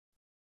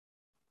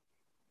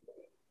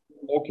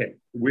Okay,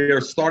 we are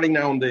starting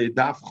now on the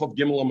Daf Chav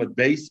Gimel Amud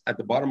Beis. At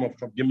the bottom of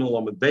Chav Gimel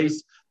Amud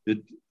Beis,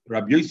 the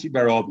Rabbi Yossi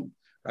Bar Avin.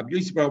 Rabbi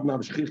Yossi Bar Avin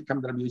Avshchich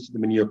come to Rabbi Yossi the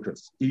Ben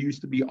Yokras. He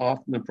used to be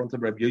often in front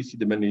of Rabbi Yossi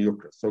the Ben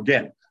Yokras. So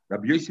again,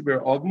 Rabbi Yossi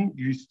Bar Avin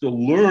used to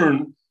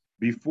learn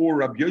before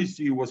Rabbi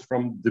Yossi was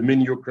from the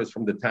Ben Yokras,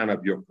 from the town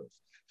of Yokras.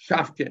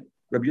 Shafke,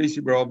 Rabbi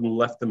Yossi Bar Avin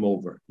left him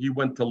over. He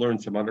went to learn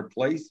some other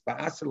place.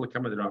 And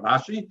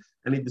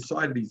he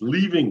decided he's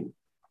leaving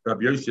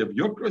Rabbi Yossi of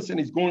Yokras, and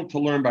he's going to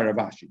learn by Rav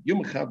Ashi.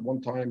 Yom Echad,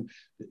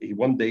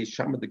 one day,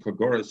 Shama the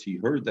Kogoras, he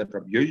heard that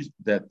Rav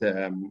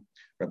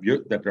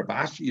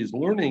Ashi is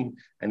learning,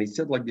 and he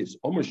said like this: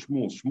 Omer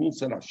Shmuel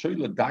said,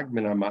 "Ashoyla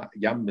dagmin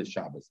yam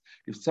b'Shabbos."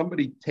 If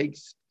somebody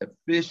takes a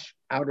fish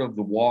out of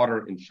the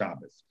water in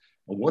Shabbos,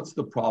 and what's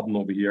the problem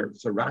over here?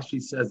 So Rashi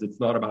says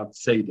it's not about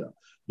Seder,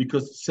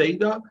 because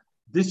Seder,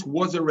 this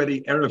was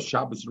already Erev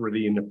Shabbos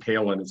already in the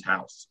pail in his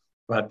house.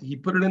 But he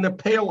put it in a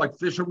pail like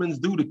fishermen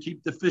do to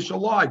keep the fish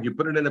alive. You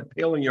put it in a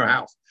pail in your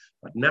house.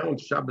 But now in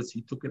Shabbos,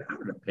 he took it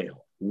out of the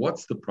pail.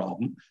 What's the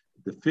problem?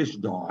 The fish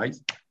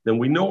dies. Then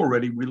we know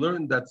already, we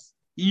learned that's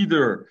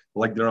either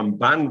like the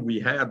Ramban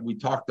we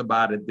talked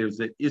about it. There's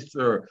a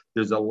Isser,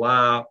 there's a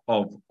law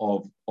of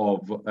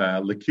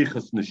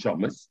Lekichas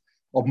Neshamas,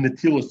 of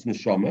Netilas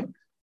Neshama.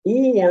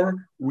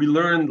 Or we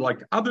learned,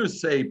 like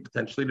others say,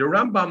 potentially the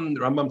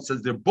Rambam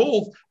says they're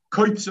both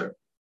koitzer.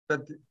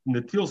 That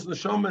Netilas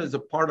Neshama is a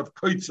part of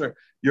koitzer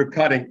you're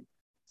cutting.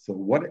 So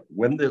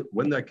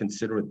when I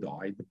consider it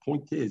die, the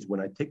point is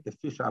when I take the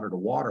fish out of the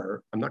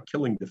water, I'm not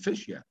killing the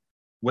fish yet.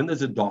 When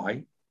does it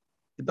die?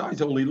 It dies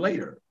only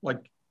later,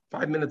 like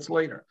 5 minutes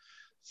later.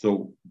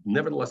 So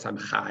nevertheless, I'm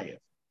chayev.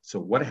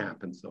 So what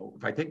happens though?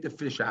 If I take the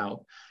fish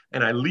out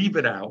and I leave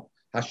it out,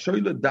 as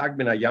soon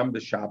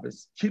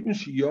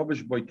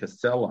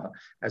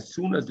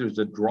as there's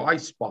a dry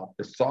spot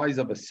the size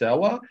of a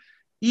sela,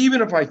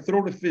 even if I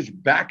throw the fish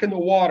back in the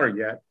water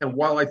yet, and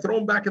while I throw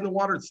him back in the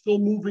water, it's still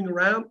moving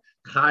around,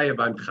 chayev,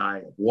 I'm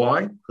chayev.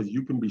 Why? Because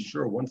you can be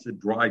sure once it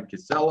dried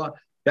kesela,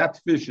 that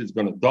fish is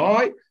going to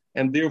die,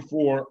 and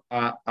therefore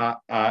I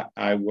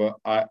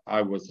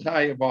was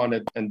chayev on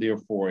it, and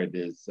therefore it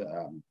is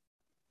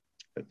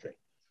okay.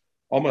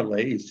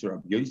 Amalei, so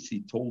Rabbi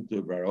Yossi told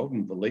to Rav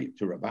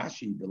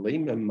Ashi,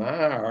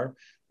 Memar,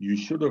 you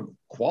should have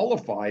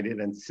qualified it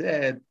and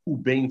said,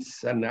 Ubein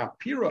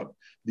Sanapira.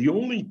 The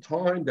only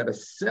time that a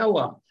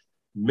seller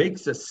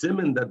makes a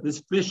simon that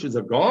this fish is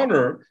a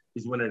goner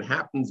is when it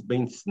happens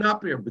bein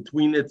snapir,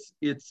 between its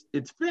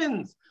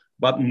fins,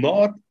 but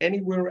not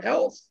anywhere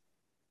else.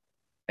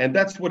 And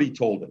that's what he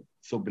told him.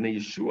 So Bnei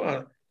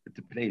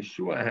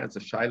Yeshua has a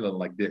shaila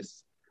like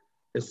this: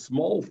 a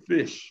small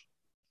fish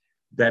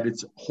that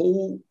its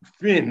whole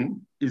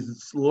fin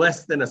is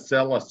less than a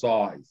sela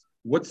size.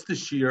 What's the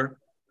shear?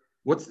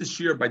 What's the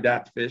shear by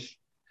that fish?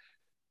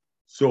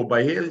 So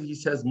by here he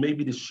says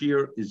maybe the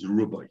shear is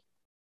rubai.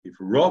 If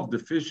Rav, the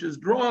fish is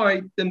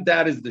dry, then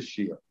that is the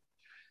shear.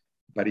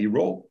 But he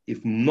wrote,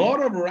 if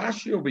not of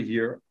Rashi over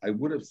here, I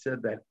would have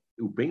said that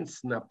Ubein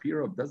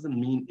Snapira doesn't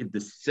mean if the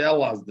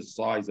sela is the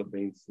size of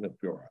Bein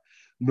Snapira,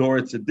 nor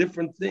it's a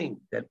different thing.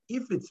 That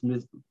if it's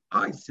missed,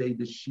 I say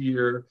the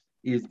shear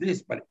is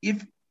this, but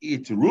if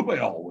it's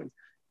rubai always.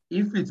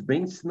 If it's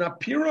bein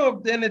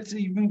snapirov, then it's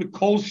even the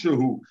kol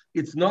shehu.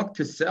 It's not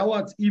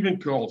kesela, it's even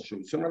kol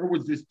shehu. So in other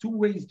words, there's two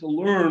ways to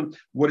learn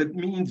what it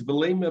means.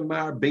 V'lei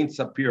memar bein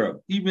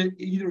sapirov.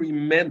 Either he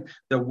meant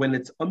that when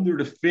it's under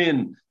the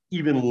fin,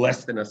 even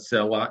less than a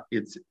sela,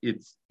 it's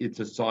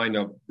a sign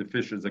of the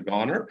fish is a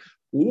goner,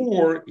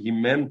 or he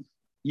meant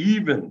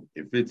even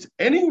if it's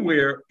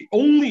anywhere,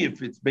 only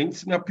if it's bein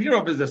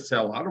snapirov is a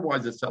sela.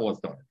 Otherwise, a sela is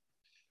not.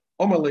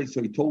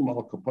 So he told him,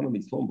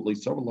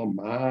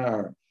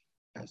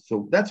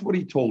 so that's what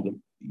he told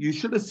him. You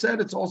should have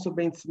said it's also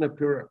bein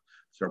snapira.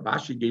 So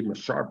Rashi gave him a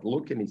sharp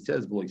look and he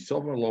says, don't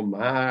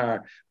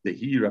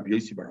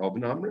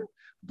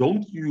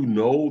you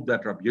know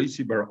that Rabbi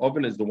Yossi bar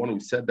Oven is the one who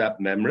said that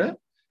memre?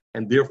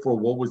 And therefore,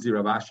 what was the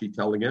Rashi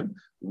telling him?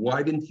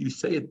 Why didn't you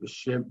say it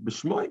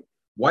b'shmai?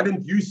 Why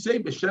didn't you say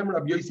b'shem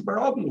Rabbi Yossi bar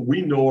Oven?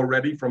 We know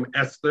already from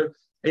Esther.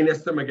 In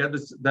Esther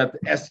Megadis that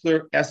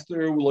Esther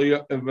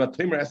Lamelech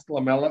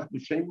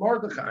b'shem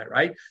Mordechai,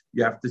 right?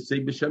 You have to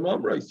say b'shem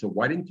Amrei. So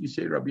why didn't you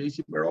say Rabbi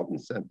Yossi bar Oven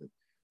sent it?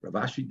 Rav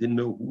Ashi didn't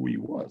know who he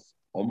was.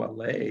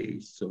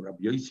 Omalei. So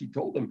Rabbi Yossi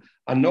told him,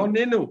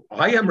 "Anoninu,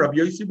 I am Rabbi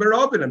Yossi bar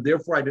Oven, and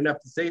therefore I didn't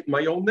have to say it in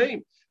my own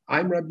name.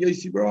 I'm Rabbi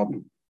Yossi bar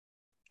Oven."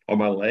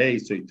 Omalei.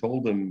 So he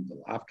told him,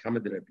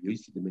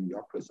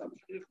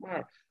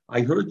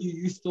 I heard you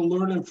used to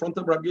learn in front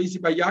of Rabbi Yossi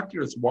by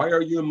Yakiris. Why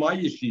are you in my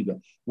yeshiva?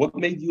 What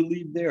made you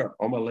leave there?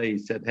 Omalei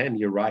said, Hen,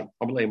 you're right.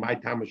 Omalei, my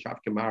time is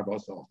Shafkemar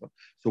also.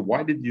 So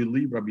why did you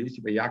leave Rabbi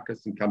Yossi by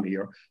Yakiris and come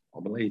here?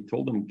 Omalei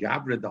told him,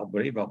 Gavred al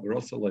Breva al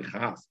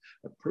Lechas.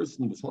 A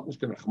person was not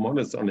going to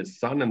chmonas on his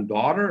son and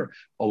daughter.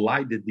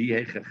 Olai de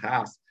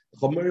diechachas.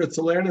 Chomer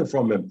to learning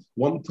from him.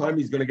 One time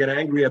he's going to get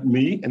angry at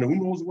me, and who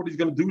knows what he's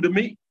going to do to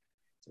me.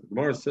 So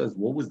Gemara says,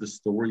 what was the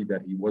story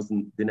that he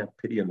didn't have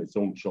pity on his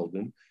own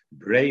children?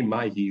 Brei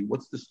Mahi,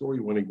 what's the story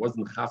when he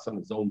wasn't chas on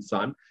his own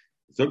son?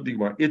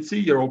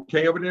 Itzi, you're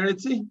okay over there,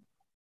 Itzi?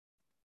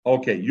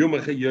 Okay,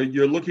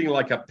 you're looking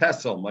like a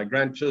pestle. My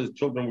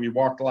grandchildren, we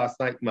walked last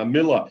night in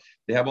Mamilla.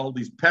 They have all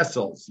these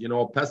pestles.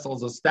 A pestle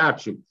is a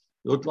statue.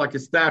 You look like a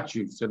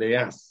statue. So they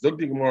asked, one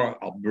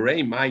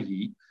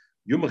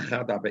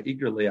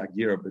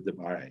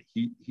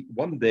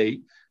day,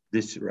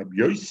 this Rabbi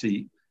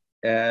Yossi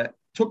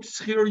took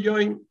Schir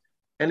Yoim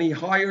and he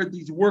hired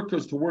these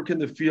workers to work in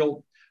the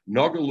field.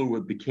 Nagalu,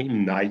 it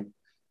became night.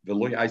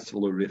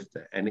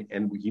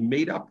 And he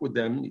made up with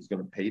them. He's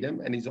going to pay them,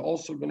 and he's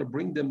also going to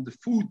bring them the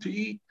food to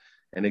eat.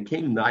 And it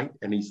came night,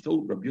 and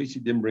Rabbi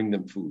Yossi didn't bring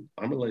them food.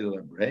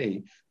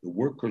 The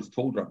workers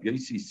told Rabbi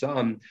Yossi's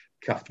son,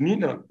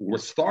 Kafnina, we're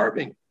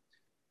starving.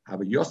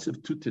 Have a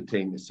Yosef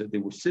Tutatena. So they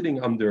were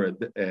sitting under a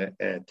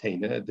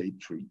tena, a date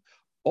tree.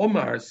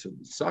 Omar, so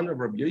the son of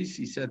Rabbi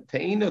Yossi, said,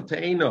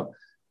 Teina.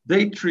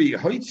 Date tree,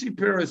 give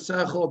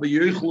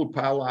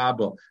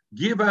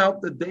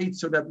out the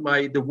dates so that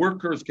the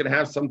workers can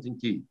have something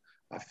to eat.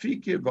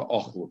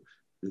 The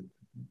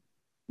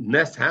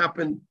nest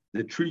happened,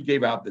 the tree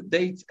gave out the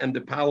dates, and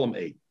the palam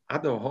ate.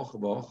 Rabbi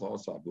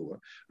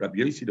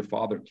Yossi, the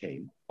father,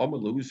 came. Rabbi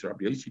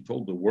Yossi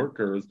told the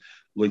workers,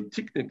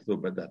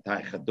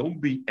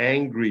 don't be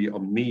angry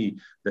on me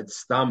that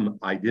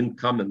I didn't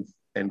come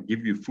and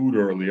give you food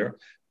earlier.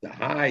 That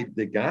I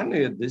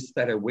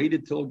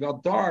waited till it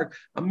got dark.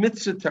 A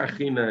mitzvah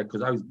tarchina,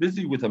 because I was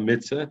busy with a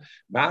mitzvah.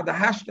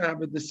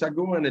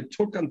 And it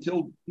took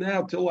until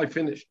now, till I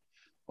finished.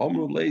 So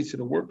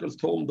the workers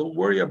told him, don't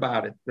worry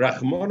about it.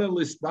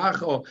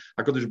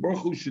 HaKadosh Baruch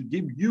Hu should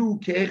give you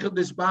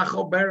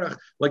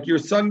like your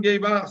son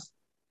gave us.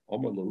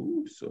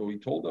 So he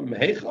told them,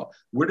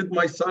 where did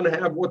my son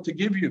have what to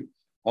give you?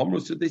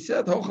 So they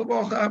said,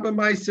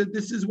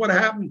 this is what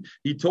happened.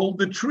 He told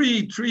the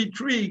tree,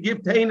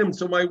 give Tainim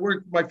so my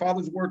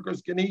father's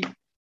workers can eat.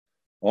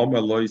 Rabbi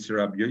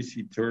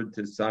Yossi turned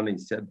to his son and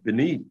he said,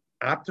 Beni, you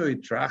were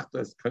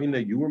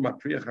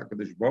matriach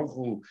HaKadosh Baruch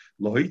Hu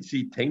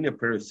lohitzi teina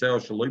periseo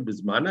shaloi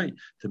bezmanai,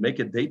 to make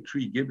a date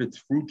tree give its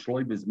fruit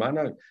shaloi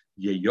bezmanai,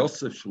 ye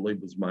Yosef shaloi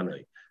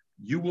bezmanai.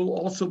 You will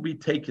also be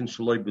taken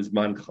shaloi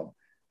bezmancha.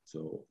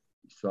 So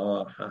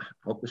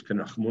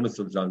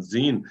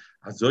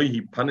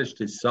he punished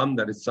his son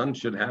that his son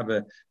should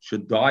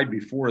die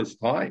before his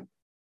time.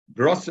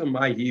 What's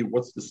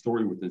the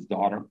story with his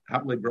daughter?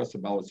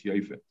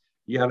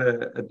 He had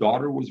a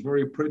daughter who was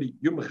very pretty.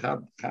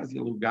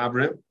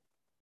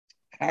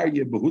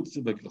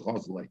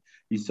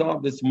 He saw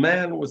this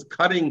man was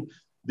cutting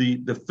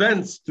the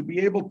fence to be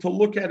able to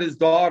look at his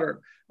daughter.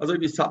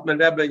 There's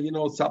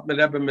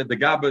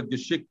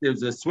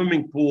a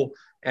swimming pool,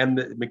 and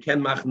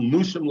meken machen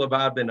nushim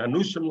levad and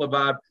anushim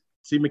levad.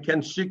 See,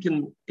 meken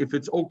shikin, if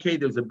it's okay,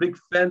 there's a big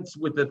fence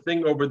with a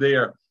thing over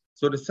there.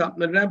 So the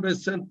Satmar Rebbe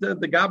sent the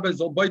Gabba is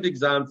all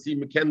exam. See,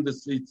 meken the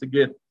seats to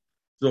get.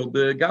 So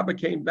the Gabba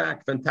came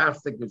back,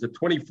 fantastic. There's a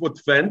 20-foot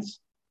fence.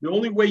 The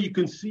only way you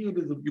can see it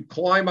is if you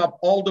climb up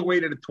all the way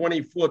to the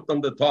 20-foot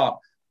on the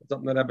top.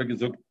 Satmar Rebbe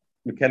gesagt,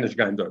 meken is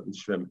going to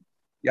swim.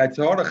 Ja, it's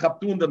hard to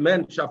do the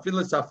mensch, I feel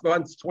it's a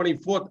fence 20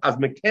 foot as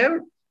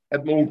meken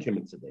at Moon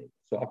Kimmon today.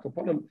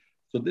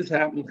 So this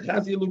happened.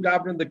 Chazi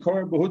Lugabrin, the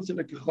Korah Behutz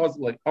the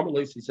Kechozle.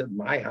 Amalei, he said,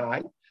 my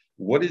high.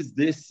 What is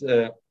this?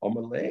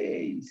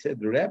 Amalei, he said,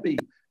 Rebbe.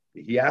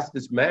 He asked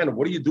this man,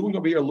 what are you doing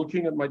over here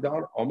looking at my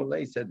daughter?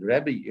 Amalei said,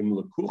 Rebbe, I'm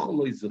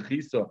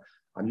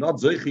not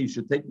Zoichi, you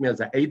should take me as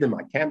an Adam.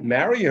 I can't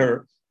marry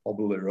her. At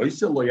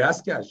least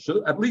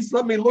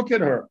let me look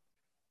at her.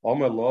 So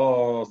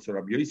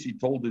Rabbi Yossi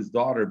told his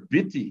daughter,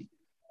 Biti,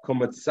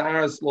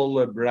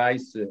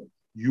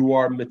 you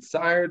are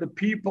mitzayir the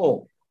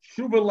people.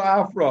 Shuva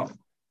la'afrach.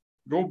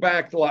 Go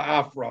back to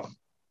la'afrach.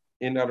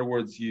 In other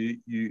words, you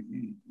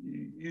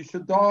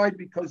should die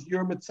because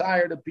you're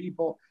mitzayir the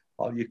people.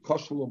 And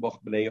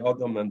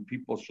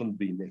people shouldn't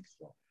be next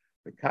to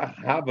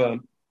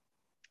them.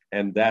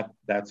 And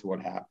that's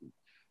what happened.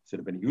 So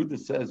the Ben Yehuda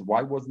says,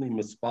 why wasn't he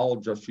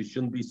mispal just she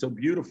shouldn't be so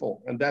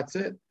beautiful? And that's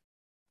it.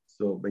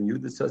 So Ben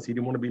Yehuda says he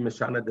didn't want to be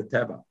Meshana de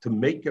Teva. To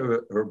make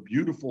her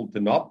beautiful to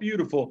not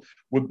beautiful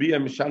would be a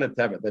Meshana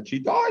Teva. That she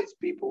dies,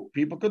 people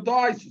could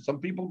die. Some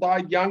people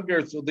died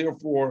younger, so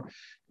therefore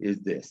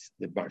is this.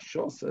 The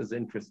Marshal says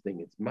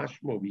interesting. It's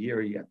mashma over here.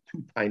 He had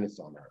two tainas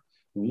on her.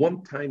 One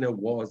taina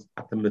was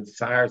at the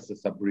Mitzar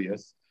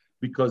Sabrias,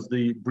 because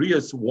the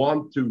Brias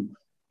want to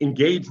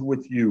engage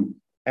with you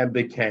and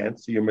they can't,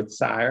 so you're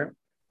Mitzar.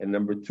 And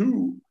number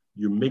two,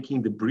 you're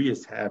making the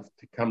Brias have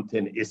to come to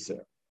an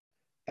Isser.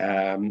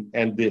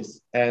 And this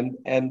and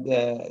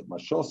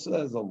Mashal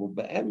says,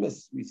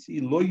 we see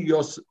loy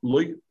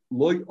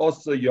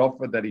also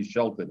yofa that he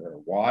sheltered her.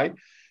 Why?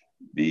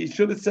 He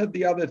should have said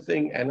the other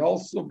thing, and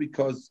also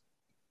because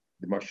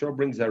the Mashal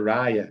brings a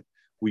raya.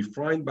 We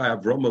find by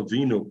Avram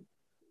Avinu,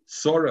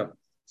 Sora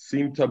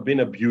seemed to have been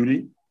a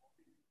beauty.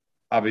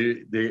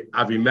 The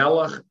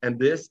Avimelech and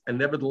this, and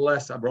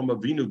nevertheless, Avram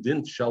Avinu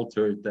didn't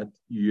shelter that.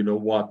 You know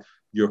what?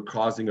 You're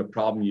causing a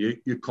problem. You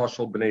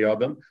koshel b'nei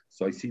adam.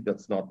 So I see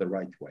that's not the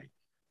right way.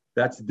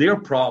 That's their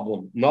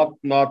problem, not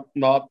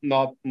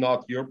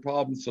your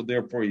problem. So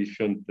therefore, he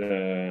shouldn't.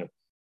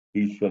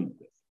 He shouldn't.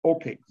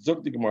 Okay.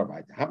 Zog the Gemara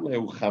weiter.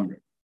 Hamleu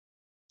Chamre.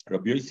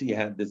 Rabbi Yossi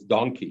had this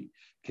donkey.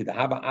 Could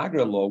have an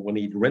agra law when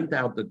he'd rent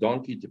out the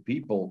donkey to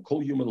people. Kol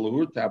human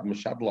l'urtav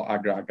mashadlo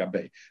agra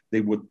agabe.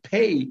 They would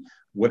pay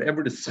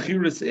whatever the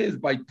schiris is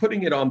by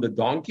putting it on the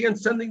donkey and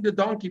sending the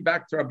donkey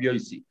back to Rabbi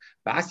Yossi.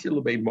 Basya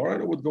lebei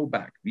morana would go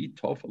back. Be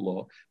tough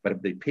law, but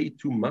if they pay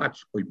too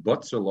much, or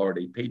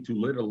they pay too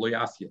little,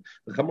 loyasya.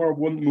 The chamor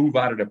wouldn't move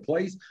out of the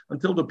place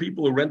until the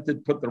people who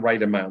rented put the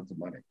right amount of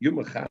money.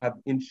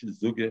 Yumachad in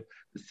shizuge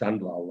the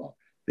sandla Allah.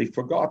 They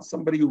forgot,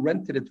 somebody who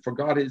rented it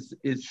forgot his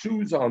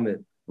shoes on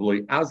it. And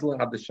the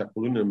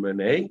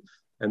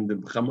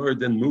Chamor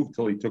didn't move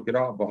till he took it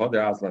off.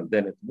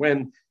 Then it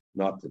went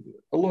not to do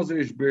it. When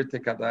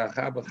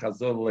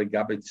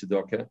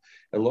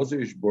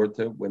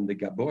the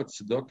Gabot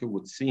Tzedakah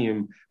would see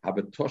him have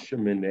a tosha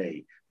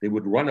minay, they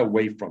would run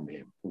away from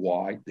him.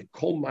 Why? The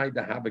kol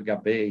maida have a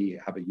gabe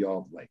have a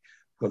yavle.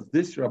 Because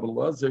this Rabbi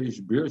Elazar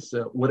Ish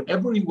Birsa,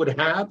 whatever he would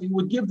have, he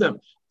would give them.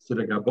 So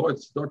the Gabot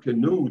Tzedakah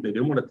knew they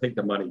didn't want to take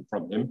the money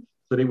from him.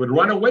 So they would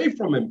run away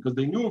from him because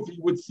they knew if he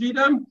would see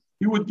them,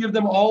 he would give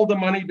them all the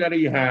money that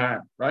he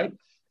had, right?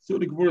 So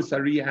the Gemara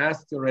Sari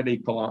asked already,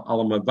 so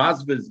one of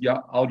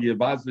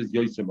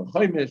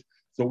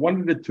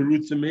the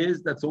terutzim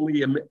is that's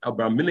only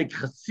about minik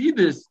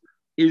chasidus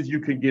is you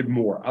can give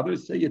more.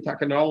 Others say you're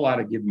not allowed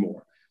to give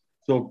more.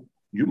 So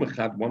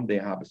Yumachad one day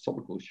have a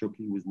solikol shuk.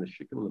 He was in the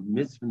shikol of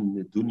misvin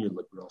nedunya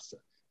lebrasa.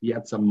 He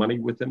had some money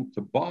with him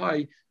to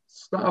buy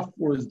stuff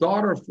for his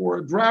daughter for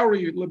a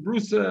dowry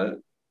lebrusa.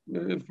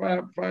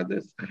 For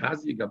this, the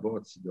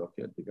Gabot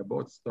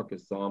Tzedakah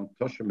saw him,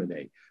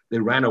 Toshaminei. They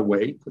ran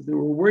away because they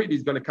were worried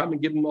he's going to come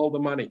and give them all the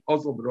money.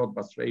 Ozil Berot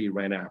Basrei, he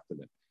ran after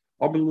them.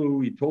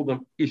 He told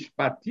them,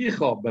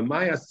 Ishpaticha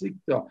b'maya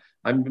sikta.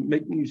 I'm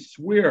making you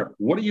swear.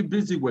 What are you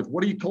busy with?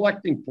 What are you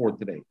collecting for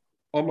today?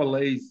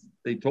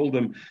 They told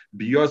him,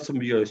 Biyosam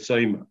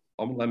Biyosaima.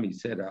 He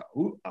said,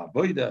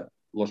 Avoida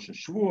Loshen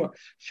Shvua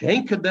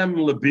Shein Kadem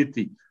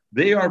Lebiti.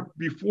 They are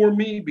before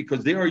me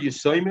because they are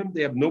Yisayimim.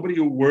 They have nobody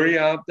to worry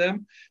about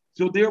them.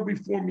 So they are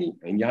before me.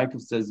 And Yaakov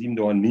says, even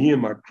though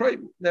Aniyim are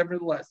craving,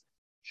 nevertheless,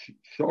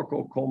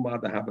 Shoko Kolma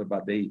the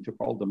Hababade, he took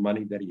all the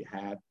money that he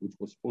had, which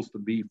was supposed to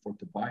be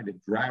to buy the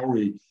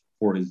dowry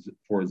for his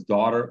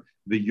daughter,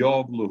 the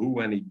Yov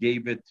Lahu, and he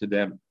gave it to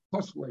them.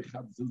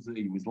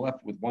 He was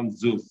left with one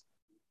zuz.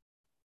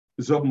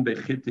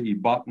 He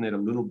bought it a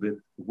little bit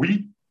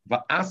wheat. He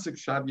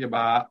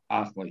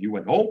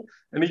went home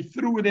and he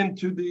threw it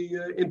into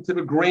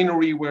the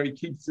granary where he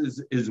keeps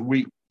his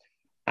wheat.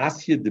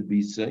 Asya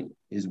Debisa,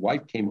 his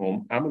wife came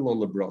home. Amalo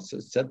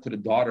Lebrosa said to the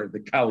daughter, the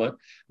Kala,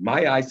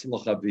 "My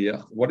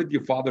what did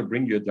your father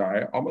bring you,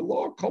 daughter?"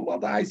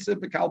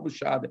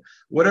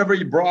 Whatever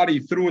he brought, he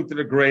threw into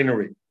the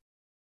granary.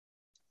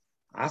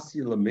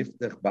 Asya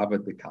Lemiftech Baba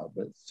de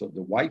Kalba. So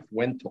the wife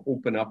went to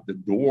open up the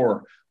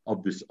door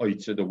of this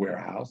oitza, the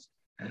warehouse.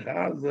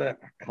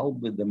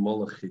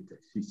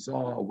 She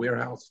saw a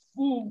warehouse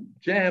full,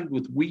 jammed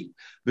with wheat.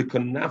 The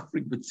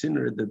konafrik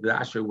b'tziner, the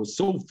dasher was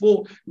so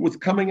full, it was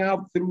coming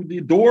out through the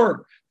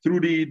door, through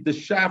the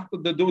shaft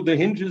of the door, the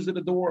hinges of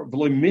the door.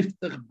 Couldn't even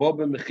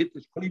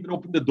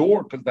open the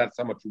door because that's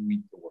how much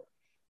wheat there were.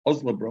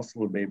 Osla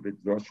Brussels,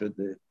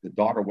 the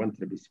daughter went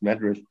to the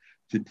Bismedrish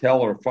to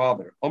tell her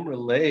father.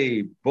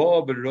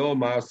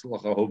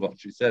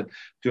 She said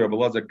to Rabbi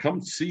Elazar,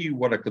 "Come see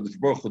what HaKadosh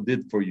Baruch Hu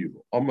did for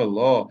you." I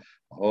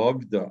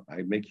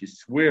make you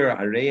swear,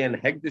 they have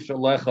hegdish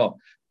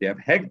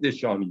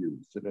on you.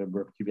 So the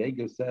Rabbi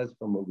Kiva says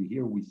from over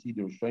here, we see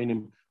the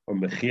Rishonim or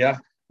Mechiach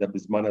that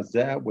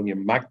Bismanazeh, when you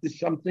makdish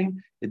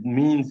something, it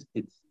means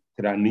it's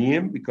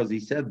Tiranim, because he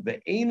said,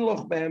 Ve'ein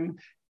loch bem.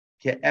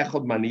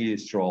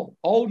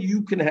 All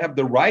you can have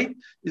the right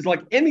is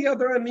like any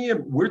other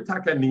aniyim. We're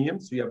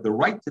takaniyim, so you have the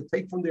right to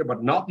take from there,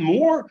 but not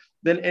more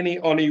than any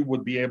ani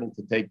would be able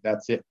to take.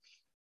 That's it.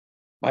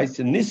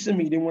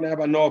 Ma'asenissim, he didn't want to have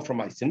a no from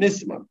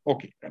Ma'asenissim.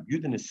 Okay, Rabbi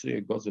Yehuda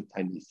Nesiya goes to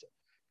Tainisa.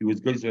 He was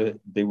going to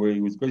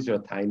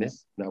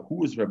Tainis. Now, who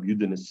was Rabbi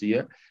Yehuda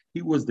Nesiya?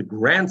 He was the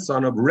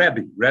grandson of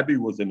Rebbe. Rebbe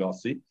was a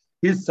Nasi.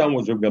 His son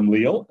was Rabbi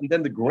Gamliel, and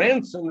then the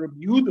grandson Rabbi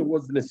Yehuda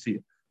was the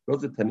Nesiya.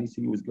 Goes to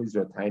Tanisi, he was going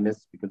to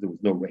Tainis because there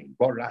was no rain.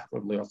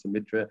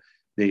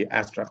 They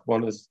asked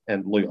Rachbonis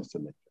and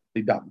Loyosamitra.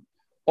 They davened.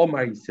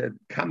 Omar, he said,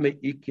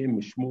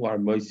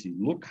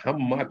 look how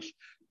much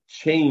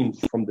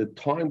changed from the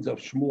times of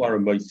Shmuel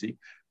Aramosi,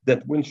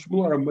 that when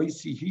Shmuel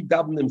Aramosi, he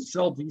davened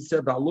himself, he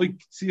said, and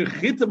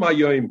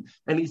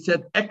he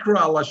said, Ekra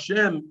al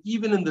Hashem,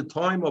 even in the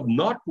time of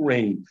not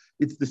rain,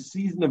 it's the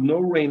season of no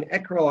rain,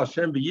 Ekra al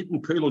Hashem, v'yitin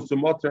kelo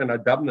sumotra, and I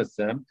daven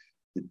Hashem.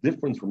 The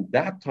difference from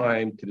that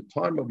time to the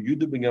time of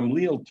Yehuda ben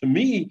Gamliel, to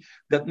me,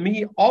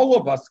 all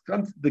of us,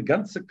 the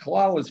ganze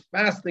klal is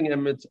fasting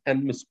and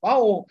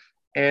mispal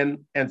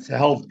and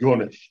self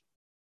gunish.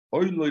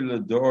 Oiloi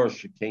lador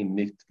shekein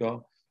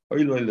niftka,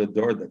 oiloi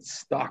lador that's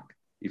stuck.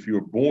 If you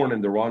were born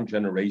in the wrong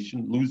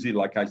generation, Lucy,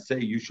 like I say,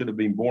 you should have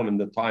been born in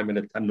the time in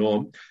the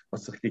Tanom.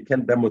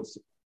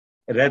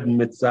 Red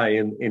Mitzay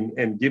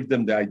and give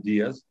them the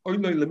ideas.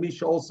 Oile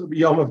lemisha also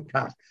b'yom of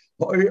kach.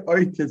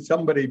 Oy to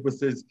somebody who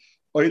says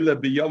oile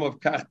b'yom of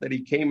kach that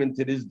he came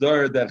into this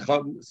door that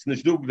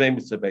snishdu b'vei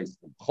mitzvah.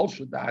 Chol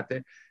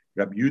shadate.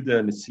 Rabbi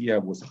Yehuda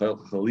Nesiya was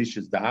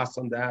Chalish's das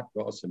on that,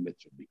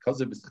 because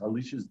of his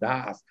Chalish's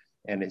das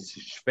and his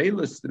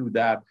shvelas through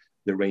that,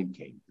 the rain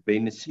came. The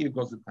Bein Nesiya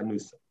goes to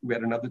Tanusa. We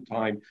had another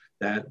time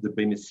that the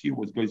Bein Nesiya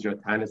was going to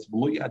Tanis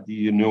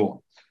V'loyadi Yenoah.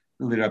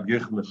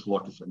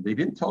 They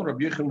didn't tell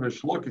Rabbi Yechon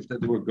Shlokish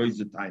that they were going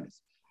to Tanis.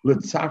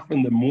 L'tzaf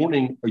in the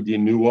morning of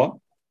Yenoah,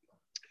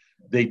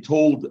 they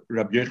told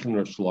Rabbi Yechon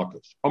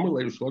Shlokish.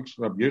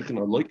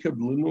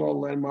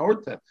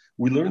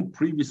 We learned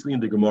previously in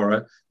the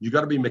Gemara, you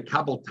got to be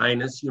Mekabel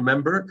Tainus, you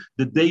remember?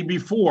 The day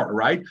before,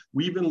 right?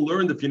 We even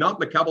learned if you're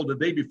not Mekabel the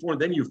day before,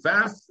 then you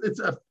fast,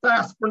 it's a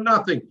fast for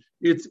nothing.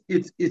 It's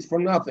for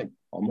nothing.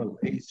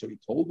 So he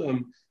told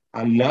them,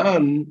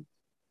 Anan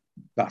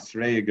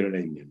Basrei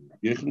Gerenyan.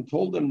 Rabbi Yechon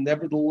told them,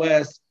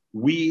 nevertheless,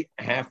 we're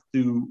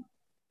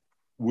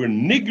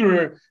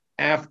nigger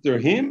after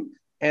him,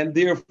 and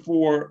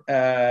therefore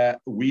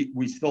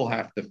we still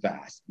have to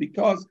fast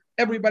because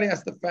everybody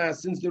has to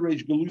fast since the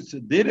Reish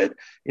Galusa did it.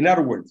 In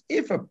other words,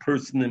 if a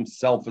person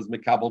himself is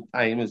Mekabel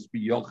Taimus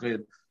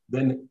B'Yochid,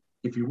 then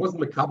if he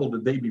wasn't Mekabel the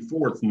day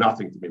before, it's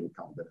nothing to be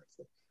Mekabel the next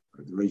day.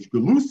 But if the Reish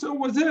Galusa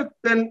was it,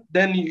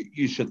 then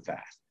you should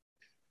fast.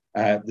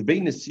 The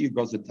Bein Nesiya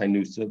goes to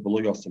Tainusa, V'lo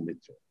Yosem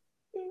Mitzvah.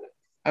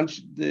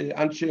 The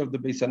Anshe of the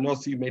Beis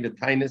Hanosi made a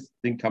Tainus,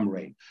 didn't come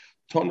rain.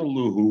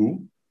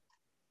 Tonaluhu.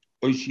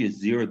 Oishia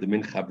Zira, the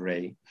Min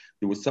Chavrei.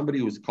 There was somebody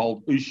who was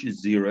called Oishia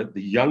Zira,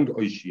 the young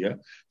Oishia.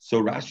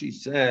 So Rashi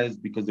says,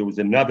 because there was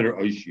another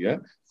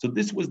Oishia. So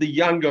this was the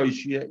young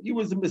Oishia. He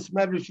was a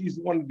Mismedrash, he's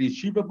one of the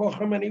Yeshiva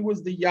Bochum, and he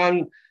was the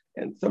young,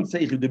 and some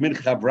say the Min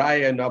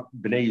Chavrei, not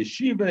Bnei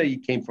Yeshiva. He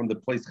came from the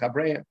place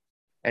Chavrei.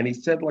 And he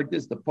said like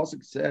this, the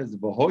Pasuk says,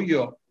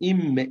 V'hoyo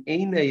im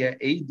me'eneya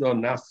Eidah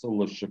nasol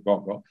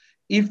l'shagaga.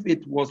 If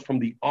it was from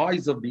the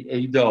eyes of the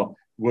Eidah,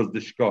 was the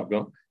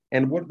Shagaga.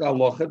 And what the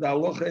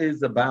halacha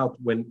is about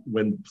when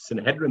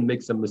Sanhedrin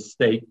makes a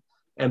mistake,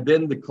 and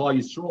then the Klal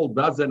Yisrael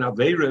does an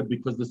avera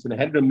because the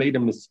Sanhedrin made a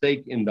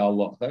mistake in the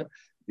halacha.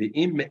 So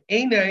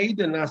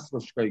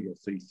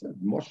he said,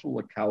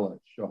 Moshel Akala,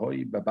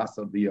 Shahoi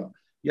Babasadia.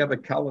 You have a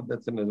kala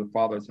that's in her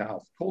father's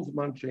house. As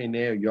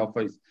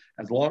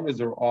long as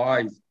her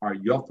eyes are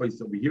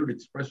yofais over here, the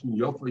expression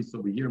yofais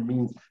over here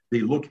means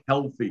they look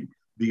healthy.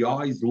 The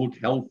eyes look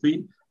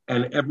healthy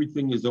and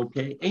everything is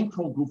okay. Ain't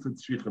kol gufet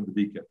tzricha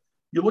b'dika.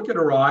 You look at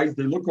her eyes,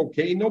 they look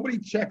okay. Nobody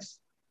checks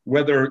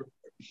whether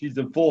she's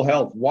in full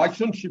health. Why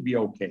shouldn't she be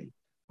okay?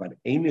 But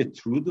ain't it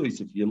true, though?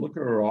 If you look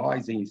at her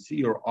eyes and you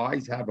see her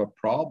eyes have a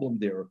problem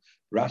there,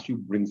 Rashi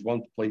brings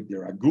one plate,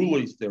 they're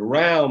agulis, they're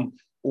round,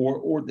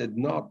 or they're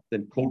not,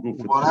 then kol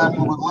gufet. What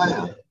happened with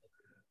Leah?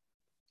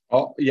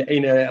 Oh, yeah,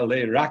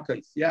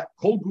 rakais. Yeah,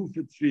 kol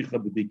gufet tzricha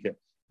b'dika.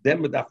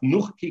 Then with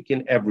afnuch kick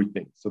in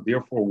everything. So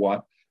therefore,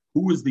 what?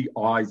 Who is the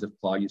eyes of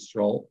Klal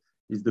Yisrael?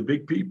 Is the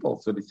big people.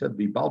 So they said,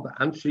 Bibalda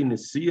Anshe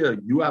Nesiya,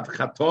 you have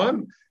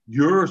Chatom,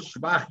 your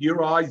shvach,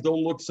 your eyes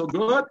don't look so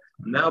good.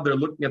 Now they're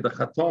looking at the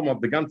Chatom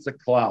of the ganze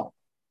Klal.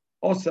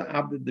 Also,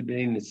 after the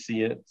Bein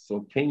Nesiya,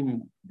 so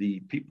came the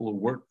people who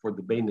worked for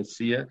the Bein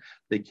Nesiya.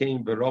 They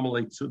came,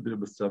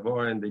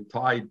 and they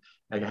tied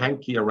a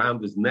hanky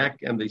around his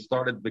neck, and they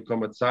started to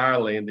become a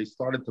tzarle, and they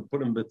started to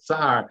put him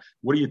b'tzar.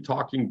 What are you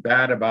talking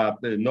bad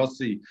about the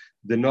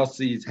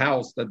Nosi's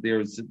house? That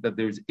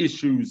there's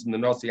issues in the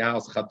Nosi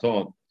house,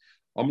 Chatom.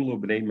 So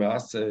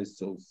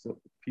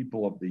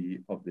people of the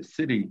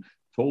city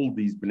told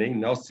these Bnei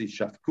Nasi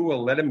Shafkua,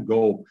 let him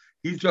go.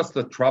 He's just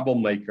a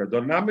troublemaker.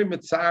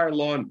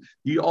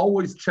 He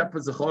always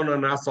chepas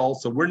on us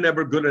also. We're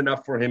never good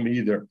enough for him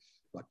either.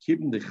 But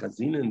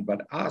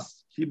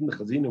us,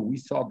 we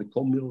saw the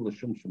Kol Mil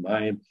L'Shem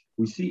Shemayim.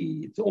 We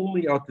see it's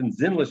only out in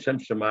Zin L'Shem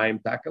Shemayim.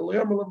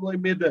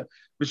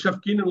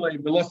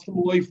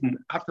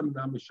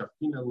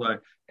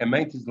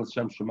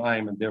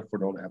 And therefore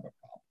don't have a problem.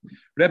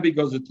 Rebbe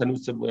goes to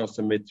Tanusa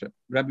B'Yosa Mitra.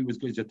 Rebbe was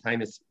going to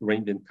Tainus,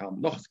 rain didn't come.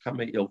 Nochas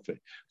Kamei Ilfe.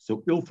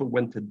 So Ilfe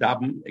went to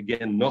Daben.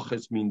 Again,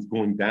 Nochas means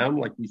going down.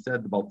 Like we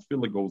said, about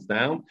Tefillah goes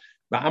down.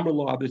 But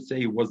Amrullah, others say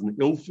it wasn't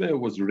Ilfe, it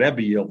was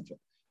Rebbe Ilfe.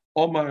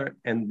 Omar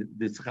and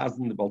this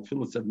Chazan, the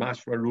Baltfilah said,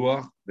 Mashva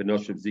Ruach,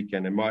 V'Noshev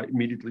Ziken. And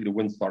immediately the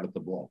wind started to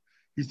blow.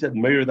 He said,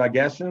 Meir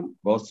Dageshem,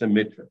 B'Yosa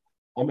Mitra.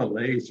 Omar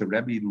Lei, so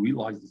Rebbe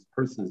realized this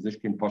person is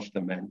Nishkin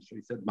Pashta man. So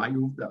he said,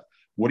 Mayuvda.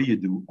 What do you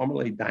do? I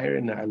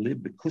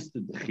live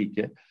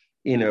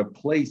in a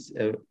place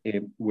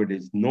where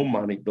there's no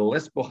money.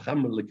 There's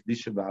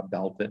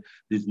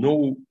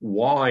no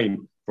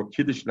wine for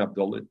Kiddush and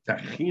Abdullah.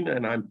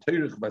 And I'm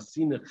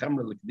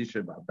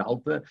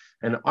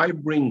and I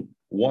bring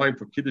wine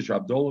for Kiddush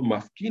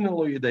Abdullah.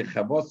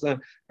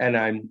 And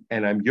I'm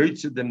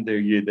yotzed them their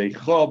Yedei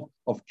Chav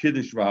of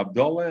Kiddush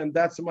Abdullah, and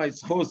that's my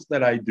schos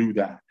that I do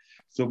that.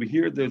 So over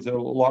here, there's a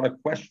lot of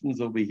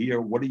questions over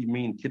here. What do you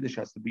mean Kiddush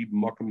has to be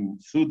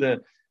Makam Suda?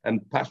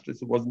 And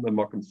Pashtus, it wasn't the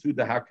Makam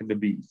Suda. How can it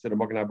be? So the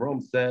Magen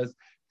Avraham says,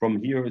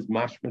 from here is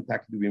mashman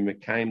takdu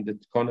b'mekayim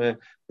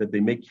that they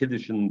make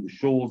kiddush in the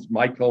shuls,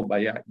 Michael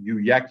by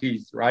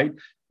Yakis, right?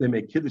 They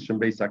make kiddush in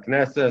Beis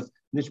HaKnesses,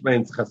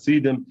 Nishbain's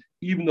Chasidim,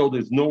 even though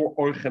there's no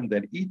orchem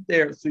that eat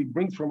there. So he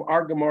brings from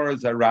our Gemara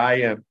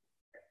Zaraya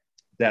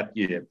that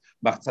year.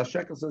 Machzah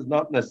Shekel says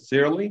not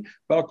necessarily,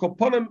 but Al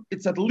Kaponim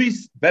it's at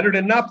least better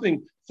than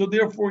nothing. So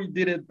therefore he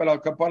did it, but Al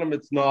Kaponim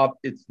it's not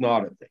a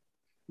thing.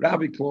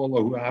 Rabbi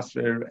Klola, who asked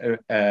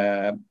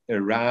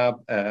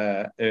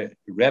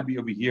Rabbi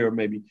over here,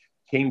 maybe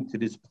came to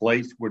this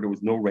place where there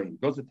was no rain.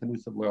 Goes to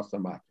Tanus of Leosa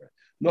Matra.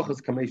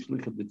 Nochas Kamei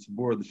Shlichut the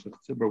Tzibur, the Shlich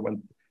Tzibur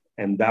went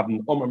and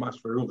davened Omer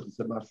Mashvaruch, he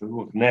said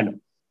Mashvaruch Nena,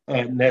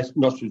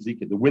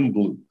 Noshuzika, the wind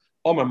blew.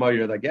 Omer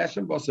Mayer the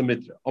Gashem Bosa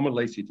Mitra. Omer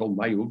Lacey told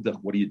my Uvdach,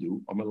 what do you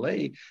do? Omer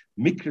Lay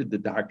Mikra the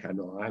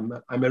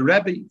Darkano. I'm a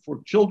rabbi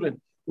for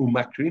children. And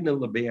I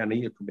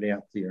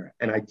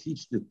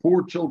teach the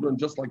poor children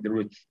just like the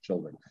rich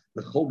children.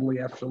 The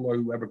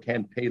whoever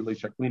can't pay, I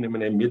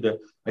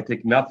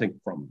take nothing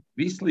from them.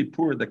 Visli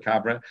poor the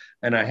cabra,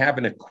 and I have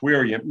an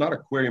aquarium, not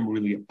aquarium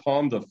really, a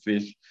pond of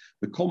fish.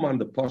 The kolman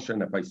the pasha,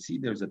 and if I see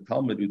there's a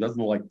Talmud who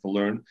doesn't like to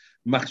learn,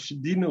 I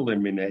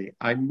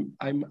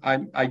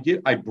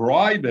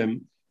bribe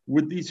him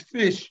with these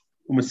fish.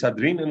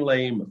 Umesadrin and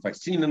lay,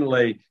 Mefaisin and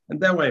lay, and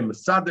that way I'm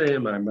Mesader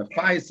I'm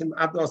Mefais him,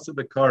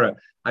 Bekara.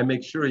 I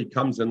make sure he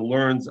comes and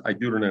learns. I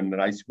do it in a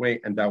nice way,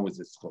 and that was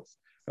his schos.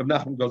 Rav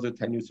Nachman goes to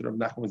Tanus, Rav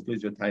Nachman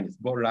goes to Tainus.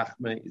 Bo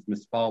Rachme is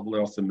Mispal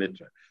Bleosa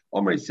Mitra.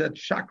 Omer said,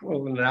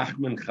 Shakro and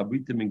Nachman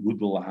Chabitim in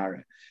Gudul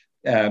Lahara.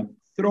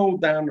 Throw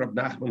down Rav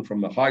Nachman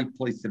from the high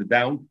place to the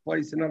down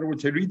place. In other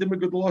words, I read him a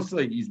good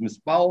losa. He's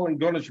Mispal and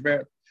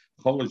Gonashver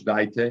Cholish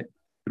Daite.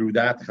 Through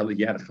that,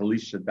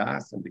 Chalish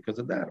Das, and because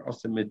of that,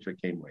 Osa Mitra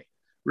came away.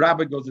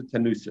 Rabbi goes to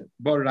Tanusa.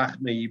 Bar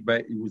Rachme,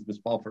 but he was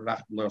mispal for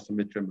Rachme Osa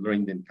Mitra, and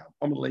rain didn't come.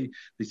 Amalei,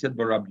 they said,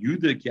 Bar Rabbi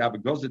Yudah,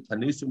 Kiaba goes to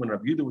Tanusa. When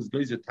Rabbi Yudah was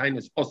going to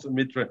Tainus, Osa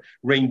Mitra,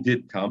 rain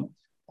did come.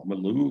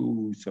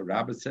 Amalu, so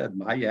Rabbi said,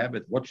 my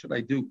abbot, what should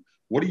I do?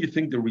 What do you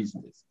think the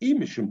reason is?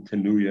 Imishum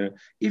Tanuya,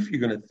 if you're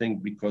going to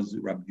think because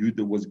Rabbi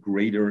Yudah was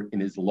greater in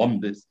his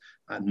lumdis,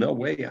 no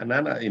way,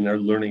 Anana in our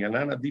learning,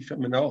 Anana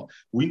Difamino,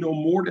 we know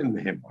more than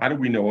him. How do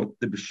we know it?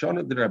 The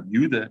Bishana de Rabbi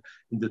Yudah,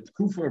 in the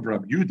Tkufa of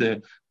Rabbi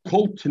Yudah,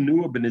 called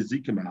Tanua ben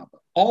Ezekim Abba.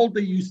 All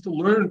they used to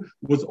learn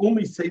was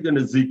only say the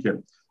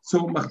Ezekim.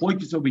 So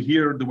Machloikis over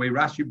here, the way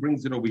Rashi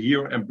brings it over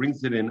here and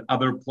brings it in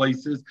other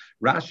places,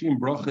 Rashi in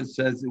Bracha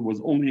says it was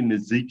only in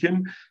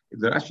Nezikim.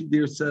 The Rashi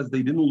there says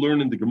they didn't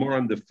learn in the Gemara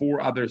and the four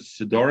other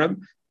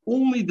Sidorim.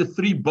 Only the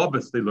three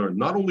Babas they learned,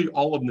 not only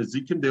all of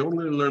Nezikim, they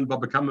only learned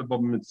Baba Kama,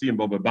 Baba Mitzi, and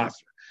Baba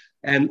Basra.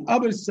 And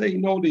others say,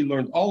 no, they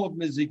learned all of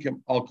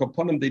Nezikim. Al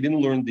Kaponim, they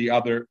didn't learn the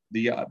other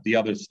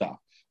stuff.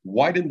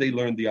 Why didn't they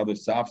learn the other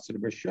stuff? So the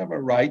Besheva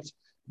writes,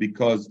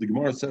 because the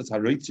Gemara says,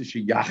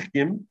 Haritzishi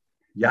Yachkim,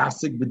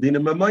 Yasik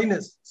Bedinim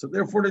Amaynis. So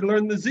therefore they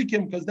learned the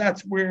Zikim because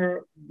that's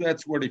where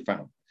they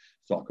found.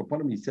 So Al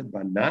Kaponim, he said,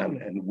 Banan,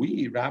 and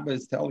we, Rabbi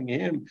is telling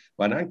him,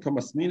 Banan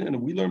Kamasnina,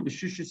 and we learn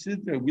B'Shisha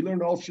Sidra, we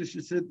learn all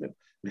Shisha Sidra.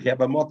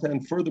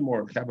 And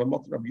furthermore, Rabbi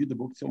Yudah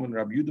Uktzin, when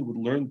Rabbi Yudah would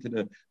learn to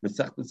the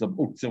Mesechtes of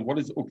Uktzin, what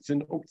is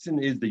Uktzin?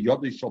 Uktzin is the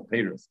Yodei Shal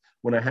Peres.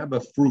 When I have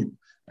a fruit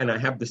and I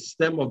have the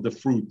stem of the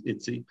fruit,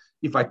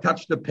 if I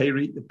touch the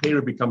peri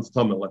becomes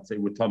Tama, let's say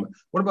with Tama.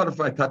 What about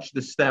if I touch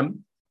the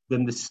stem?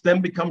 Then the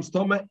stem becomes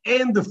Tama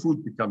and the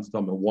fruit becomes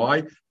Tama.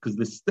 Why? Because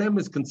the stem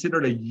is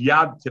considered a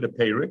yad to the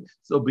peri,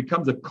 so it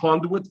becomes a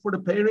conduit for the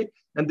peri,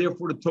 and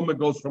therefore the Tuma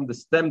goes from the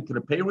stem to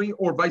the peri,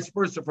 or vice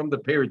versa from the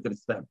peri to the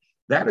stem.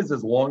 That is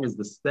as long as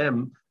the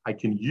stem I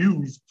can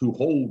use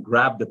to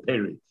grab the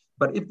peri.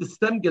 But if the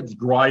stem gets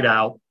dried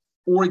out,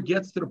 or it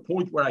gets to the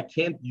point where I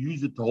can't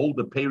use it to hold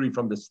the peri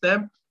from the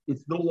stem, it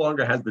no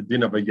longer has the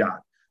din of a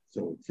yad.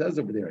 So it says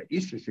over there,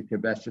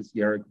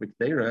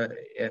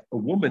 a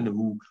woman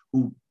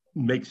who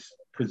makes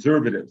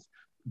preservatives,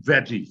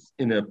 veggies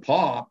in a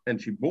pot,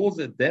 and she boils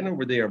it. Then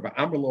over there,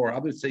 or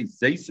others say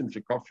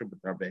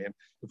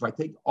if I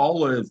take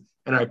olives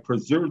and I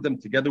preserve them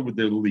together with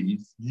their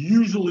leaves,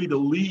 usually the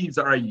leaves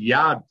are a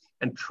yad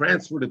and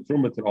transfer the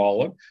truma to the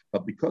olive.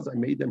 But because I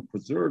made them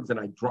preserves and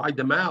I dried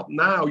them out,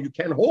 now you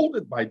can't hold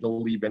it by the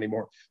leaf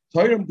anymore.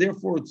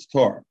 Therefore it's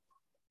tar.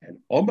 And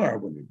Omar,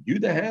 when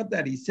Yudah had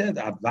that, he said,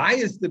 I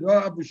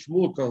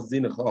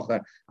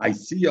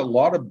see a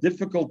lot of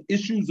difficult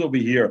issues over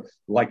here,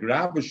 like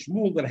Rav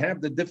Shmuel that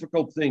have the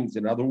difficult things.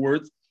 In other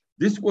words,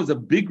 this was a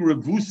big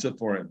revusa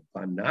for him.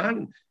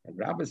 And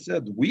Rabbi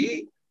said,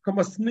 we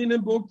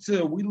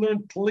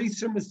learned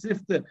Kleiser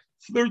Mesifta.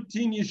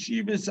 13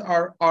 yeshivas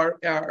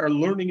are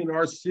learning in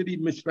our city,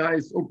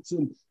 Mishnayos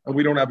Uktzin, and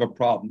we don't have a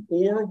problem.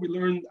 Or we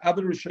learn,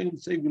 other Rishonim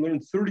say we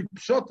learn 30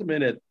 pshatim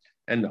in it,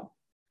 and no.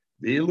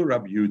 Ve'elu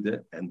Rabbi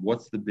Yudah, and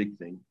what's the big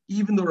thing?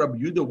 Even though Rabbi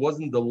Yudah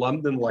wasn't the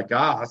London like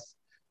us,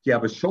 you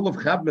have a shol of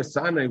Chav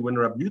Mesanei, when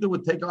Rabbi Yudah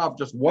would take off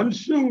just one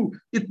shoe,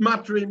 it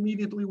matra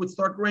immediately would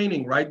start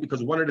raining, right?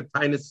 Because one of the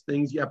tiniest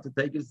things you have to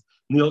take is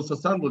Nil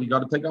Sasandal. You got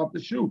to take off the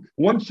shoe.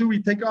 One shoe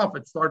you take off,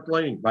 it starts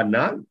raining. But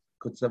now,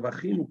 and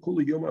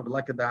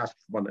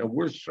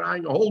we're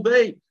trying a whole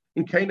day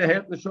in Kaina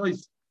Het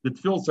Neshois. The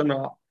tefills are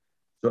not.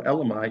 So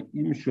Elamai,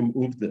 Imshum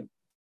Uvde.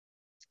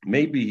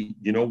 Maybe,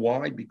 you know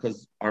why?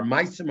 Because our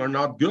meisim are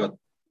not good.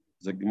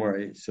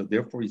 So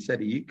therefore he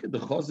said,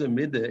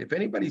 if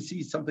anybody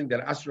sees something that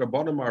Asher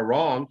Rabbanim are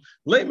wrong,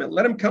 let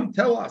him come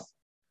tell us.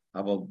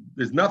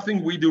 There's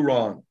nothing we do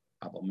wrong.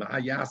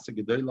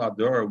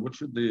 What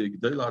should the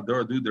Gedei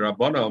Lador do? The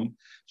Rabbanim,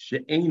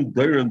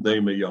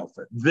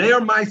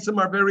 their meisim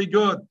are very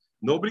good.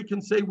 Nobody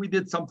can say we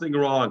did something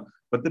wrong.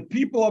 But the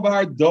people of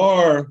our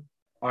door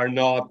are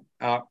not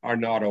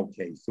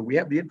okay. So we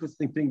have the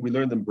interesting thing we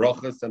learned in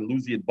Brachas, and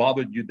Lucy, it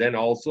bothered you then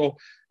also.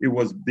 It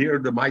was there,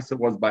 the Maisa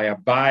was by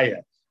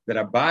Abaya, that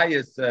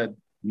Abaya said,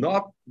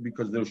 not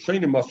because there was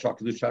Shainim Mashak,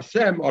 the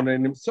Hashem on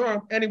an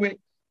Imsar. Anyway,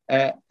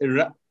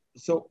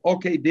 so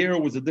okay, there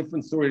was a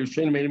different story of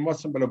Shainim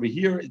Mashak, but over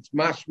here it's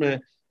Mashme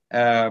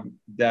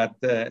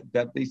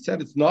that they said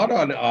it's not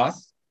on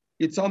us,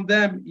 it's on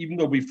them, even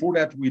though before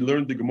that we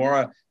learned the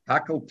Gemara,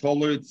 Hakel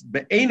Toller, it's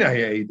the Eina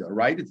Ha'eda,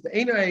 right? It's the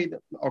Eina Ha'eda.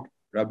 Okay.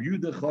 Rabbi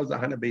Yehuda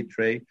Chazahana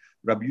Beitrei.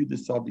 Rabbi Yehuda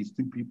saw these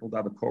two people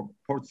that were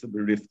courts of the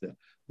Rifta.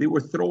 They were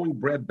throwing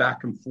bread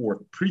back and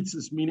forth.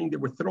 Pritzes, meaning they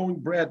were throwing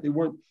bread. They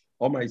weren't.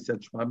 Omar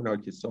said,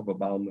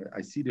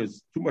 I see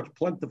there's too much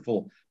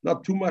plentiful.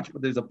 Not too much,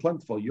 but there's a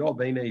plentiful.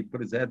 Yovene, he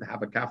put his head,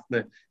 have a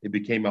kafne. It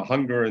became a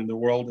hunger in the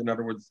world. In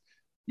other words,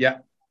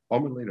 yeah.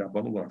 Omar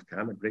Rabbanon Rav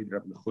Kahana, great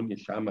Rav Nechunya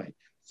Shammai.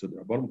 So the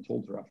Rabbanon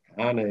told Rav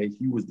Kahana,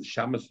 he was the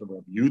Shamash of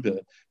Rabbi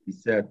Yehuda. He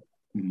said,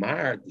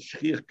 Mar the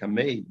Shchir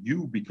Kamei,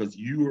 you, because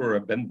you are a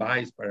ben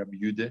biased by Rabbi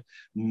Yehuda,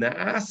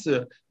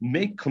 Naasa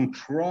make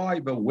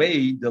contrive a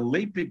way the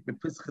lepik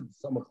bepischad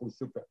samach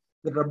l'sukkah,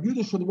 that Rabbi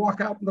Yehuda should walk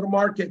out into the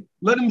market,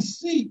 let him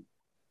see.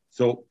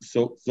 So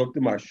Zok the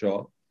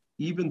Marsha,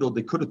 even though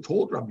they could have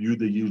told Rabbi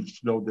Yehuda, you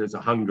know, there's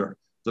a hunger.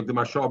 Zok the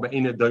Marsha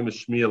be'ena doime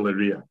shmiel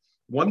l'riyah.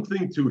 One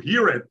thing to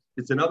hear it,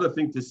 it's another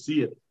thing to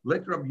see it.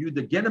 Let Rabbi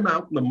Yehuda get him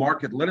out in the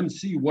market, let him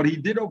see what he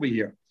did over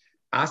here.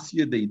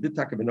 Asya, they did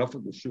talk enough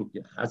of the shuk.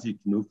 He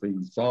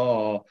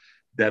saw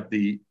that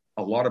a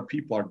lot of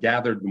people are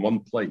gathered in one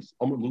place.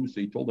 Amr Lusa,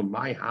 he told them,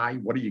 my high,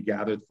 what are you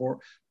gathered for?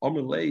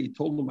 Amr Lay, he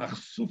told them,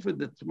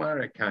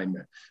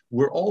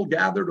 we're all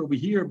gathered over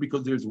here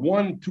because there's two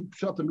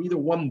pshatim, either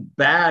one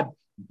bad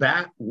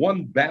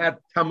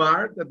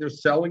tamar that they're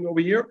selling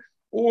over here,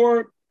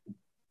 or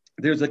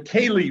there's a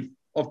kalif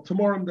of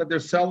tamarim that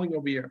they're selling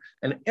over here.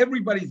 And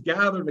everybody's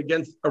gathered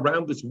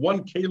around this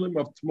one kalim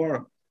of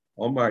tamarim.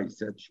 Omar, he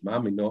said,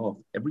 Shmami,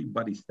 no,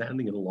 everybody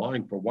standing in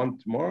line for one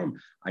tomorrow.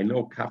 I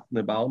know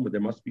Kafne Balma,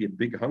 there must be a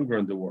big hunger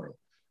in the world.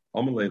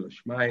 Omar Leila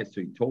Shmaya,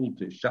 so he told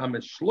to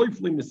Shamet,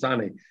 Shloifli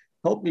Misane,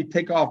 help me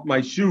take off my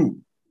shoe.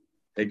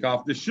 Take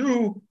off the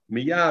shoe,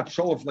 Miyat,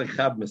 Sholof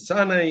Lechad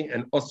Misane,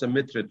 and Osa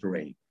Mitra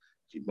terrain.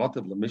 He was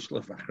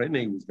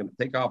going to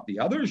take off the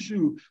other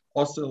shoe.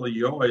 He said,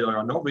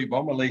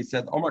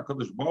 Omar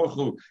Kodesh Baruch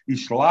Hu,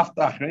 if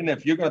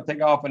you're going to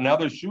take off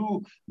another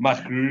shoe, I'm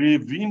going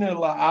to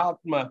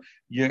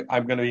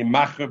be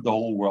machriv the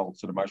whole world.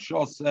 So the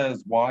Mashal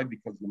says, why?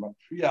 Because the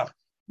Matriach,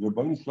 you're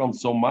going from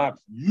so much.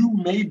 You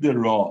made the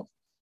Rav,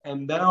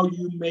 and now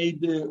you made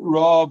the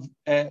Rav,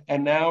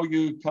 and now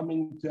you're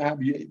coming to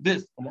have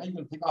this, and now you're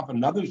going to take off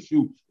another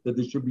shoe that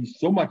there should be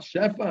so much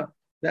Shefa.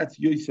 That's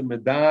Yosef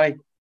Medai.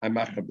 I'm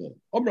Machabel.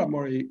 Omra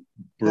Mori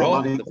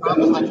brought. It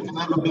sounds like you can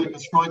never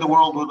destroy the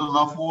world with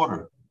enough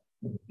water.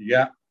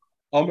 Yeah.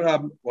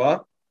 Omra,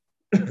 what?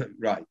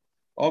 Right.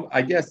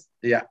 I guess,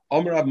 yeah.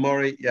 Omra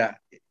Mori, yeah.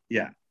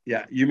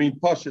 You mean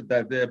Poshet,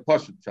 that the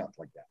Poshet shot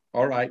like that.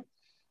 All right.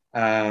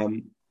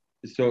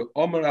 So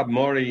Omra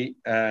Mori,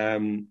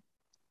 Omra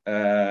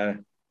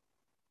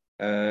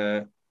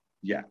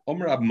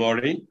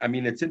Mori, I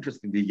mean, it's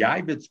interesting. The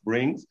Yaivitz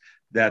brings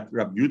that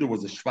Rabbi Yehuda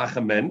was a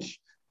shvacha mensch,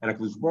 and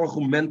HaKadosh Baruch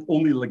Hu meant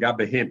only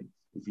legabe him.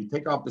 If you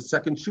take off the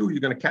second shoe, you're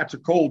going to catch a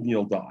cold and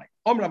you'll die.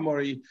 Omra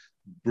Mori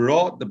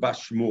brought the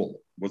Bas Shmuel,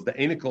 was the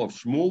anikel of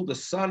Shmuel, the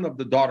son of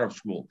the daughter of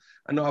Shmuel.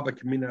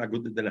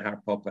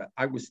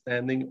 I was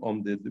standing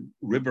on the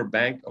river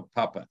bank of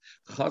Papa.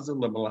 I saw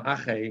the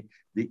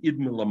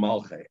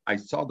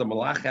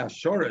Malache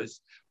Ashoris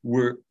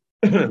were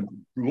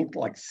looked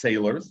like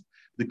sailors.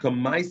 They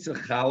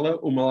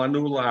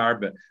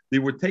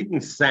were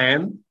taking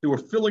sand. They were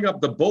filling up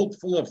the boat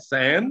full of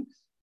sand.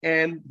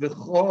 And it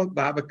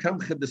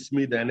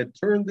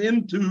turned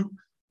into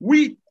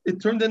wheat.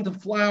 It turned into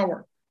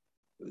flour,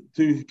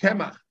 to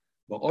kemach.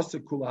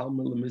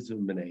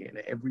 And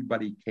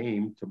everybody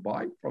came to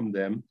buy from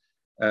them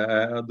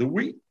the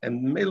wheat.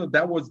 And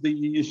that was the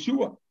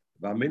Yeshua.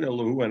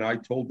 And I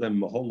told them,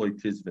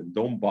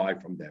 don't buy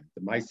from them.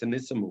 The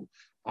Maisanissimu.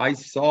 I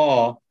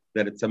saw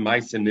that it's a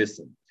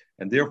Maisanissim.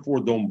 And therefore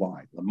don't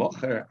buy. The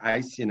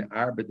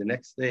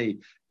next day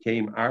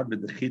came Arba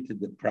the Chita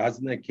the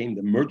Prazna, came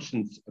the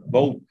merchants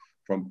boat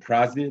from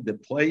Prazna, the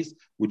place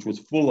which was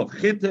full of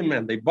chitim,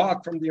 and they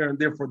bought from there, and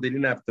therefore they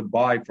didn't have to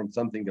buy from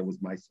something that was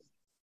Maisa.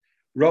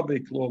 Rabbi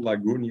Klo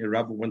Lagunia,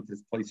 Rabbi went to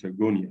this place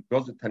Lagunia,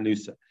 goes to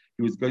Tanusa.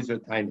 He was going to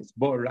Tainus,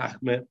 Bo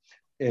Rachme,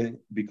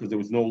 because there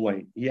was no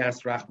lane. He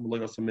asked Rachme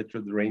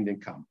Mitra, the rain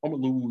didn't come.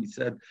 Omalu, he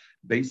said,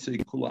 basically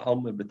Kula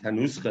Alma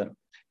Betanuscha.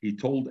 he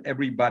told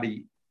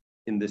everybody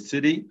in the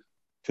city,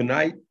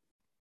 tonight,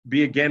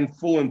 be again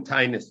full in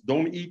tightness.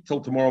 Don't eat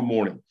till tomorrow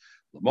morning.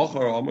 In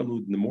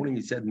the morning,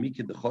 he said,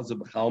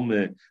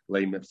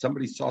 if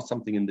somebody saw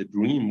something in the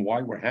dream,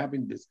 why we're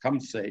having this, come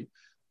say,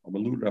 I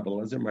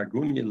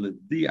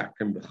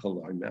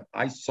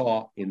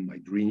saw in my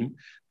dream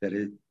that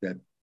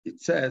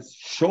it says,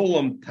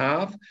 Sholem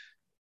Tav,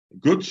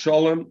 good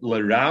Sholem,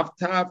 Lerav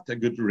Tav, a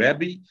good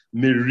Rebbe,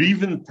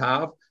 Meriven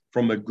Tav,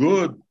 from a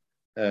good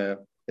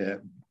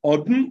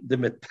Odin, the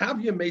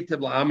Metavya Meitav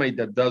La'amei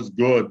that does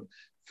good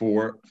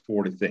for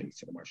the things.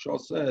 So Marshall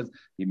says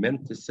he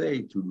meant to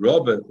say to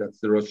Robert, that's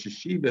the Rosh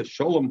Hashiva,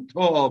 Sholem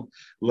Tov,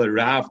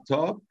 Lerav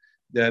Tov,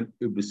 that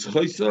it was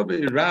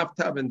Chosav, Rav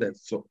Tav, and that.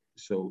 So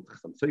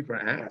Chassam Sofer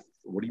asked,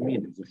 what do you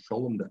mean? Is there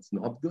Sholem that's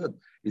not good?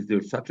 Is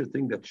there such a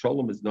thing that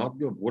Sholem is not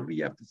good? What do we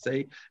have to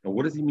say? And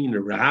what does he mean,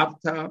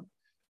 Rav Tav?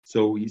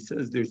 So he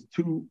says there's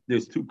two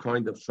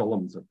kinds of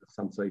Sholems of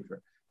Chassam Sofer.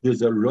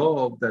 There's a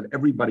Rav that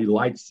everybody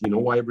likes. You know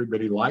why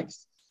everybody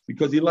likes?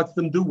 Because he lets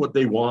them do what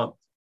they want.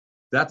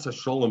 That's a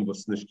Sholem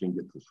was nicht can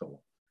get to Sholem.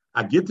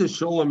 A Gitte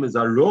Sholem is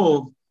a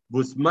Rav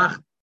was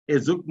macht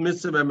Zug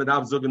Misser and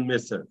Medav Zugen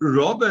Misser.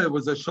 Rabbe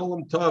was a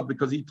Sholem Tov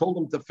because he told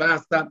him to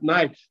fast that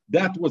night.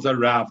 That was a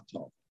Rav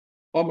Tov.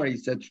 Omar, he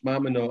said,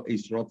 Shmamino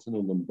Eis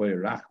Rotzenu Lemboy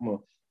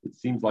Rachma. It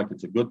seems like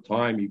it's a good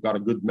time. You got a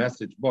good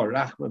message. Bo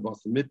Rachma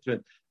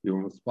Basamitra. You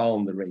were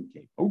spelling the rain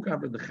came.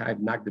 Ukaver the Chayv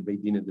Nag the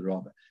Beidina the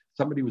Rabbe.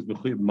 Somebody was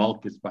Bechuyev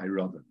Malchus by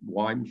Rabbe.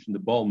 Why? Mishum the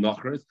Baal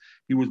Nachris.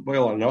 He was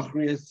Baal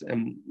Nachrius,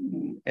 and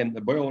the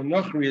Baal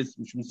Nachrius,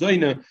 Mishum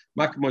Zoyna,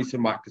 Makamoisa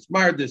Marcus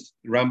Mardis,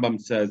 the Rambam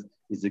says,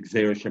 is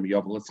Xera Shem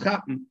Yovel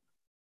Eschatten.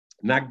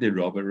 Nagde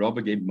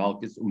Rabbe gave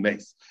Malchus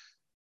Umes.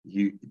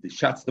 They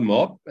shuts them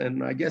up,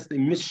 and I guess they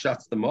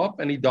misshuts them up,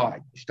 and he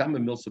died.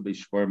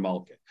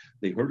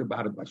 They heard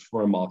about it by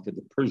Shvar Malka,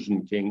 the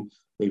Persian king.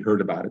 They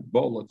heard about it.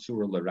 So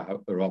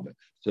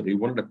they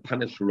wanted to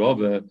punish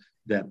Rabbe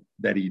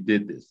that he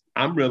did this.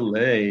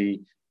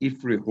 Amrele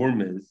Ifri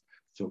Hormuz.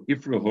 So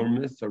Ifri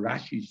Hormuz, so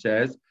Rashi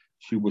says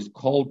she was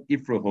called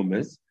Ifri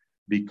Hormuz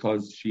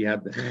because she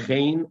had the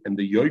chain and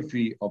the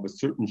yofi of a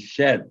certain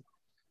shed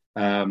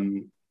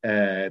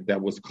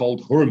that was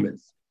called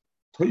Hormuz.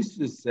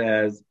 Tosfos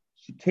says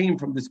she came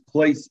from this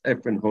place,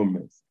 Ephraim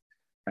Hormuz.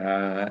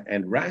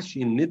 And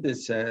Rashi in Niddah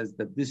says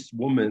that this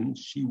woman,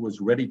 she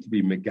was ready to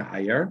be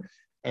Megayer,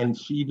 and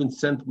she even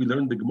sent, we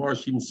learned the Gemara,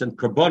 she even sent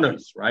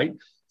Karbonos, right?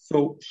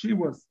 So she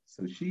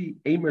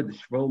Emer the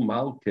Shver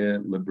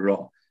Malke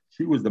Lebra.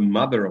 She was the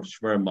mother of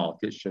Shver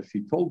Malke. So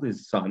she told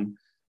his son,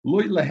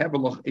 don't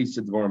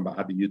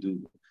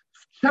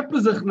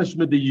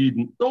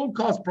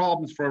cause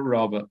problems for a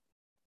Rava.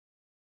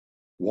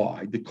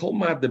 Why? The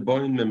Kolmad the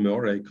Boin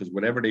Memore, because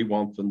whatever they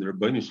want from their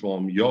Boin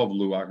Shalom,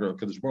 Yovlu,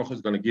 because the Baruch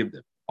is going to give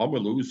them.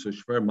 Amalu, so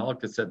Shver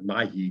Malka said,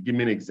 Mahi, give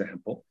me an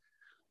example.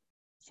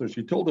 So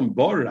she told him,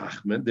 Bar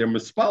Rachman, they're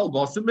Mispal,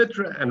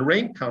 Vasamitra, and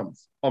rain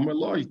comes.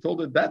 Amalu, he told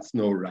her, that's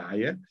no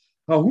Raya.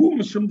 Hahu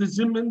Mishum the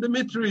Zim in the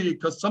Mitri,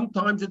 because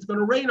sometimes it's going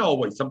to rain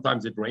always.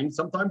 Sometimes it rains,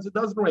 sometimes it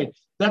doesn't rain.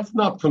 That's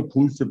not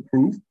conclusive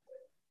proof.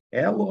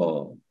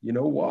 Hello, you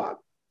know what?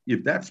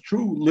 If that's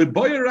true, that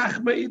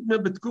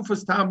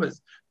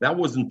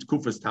wasn't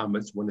Kufas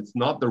Tamas when it's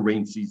not the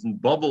rain season.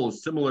 Bubble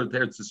is similar to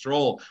Eretz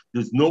Yisrael.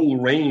 There's no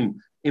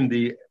rain in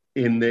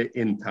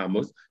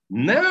Tammuz.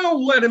 Now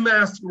let him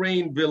ask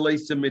rain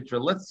Vilesa Mitra.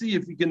 Let's see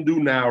if he can do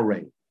now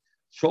rain.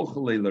 So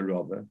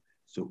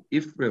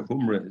if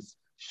Humras,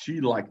 she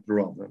liked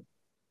Rava.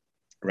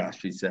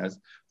 Rashi says,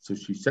 so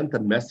she sent a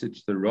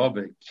message to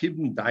Rava,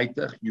 Kibn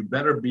Daitach, you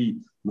better be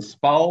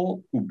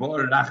Mispal,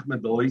 Ubar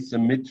Rachmed Elisa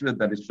Mitra,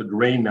 that it should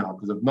rain now,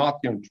 because if not,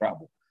 you're in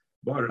trouble.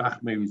 Bar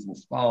Rachmed is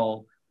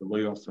Mispal, the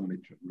Loyosa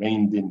Mitra.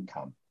 Rain didn't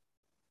come.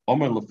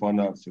 Omer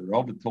Lefanav, so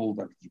Rava told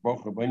that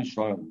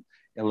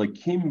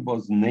Elakim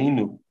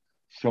Boznenu,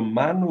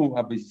 Shomanu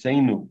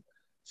Abisenu,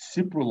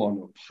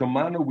 Siprulonu.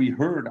 Shomanu, we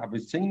heard,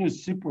 Abisenu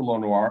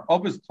Siprulonu, our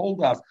others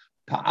told us,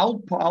 in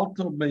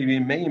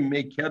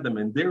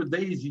their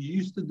days, you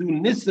used to do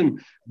nisim.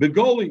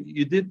 Begoli,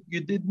 you did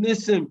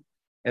nisim,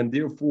 and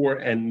therefore,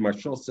 and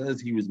Marshall says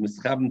he was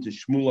mischaven to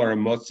Shmuel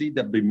Aramosi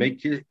that be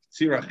make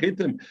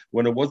tzirachitim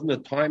when it wasn't a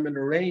time in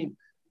the rain.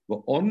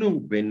 But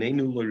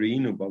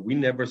we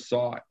never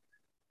saw it.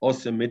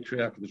 Also,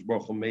 Mitriach, the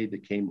Baruch Hu made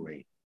that came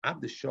rain. Ab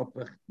the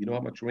shopach, you know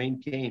how much rain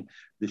came?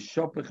 The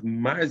shopach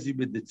marzi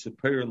with the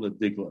tzipir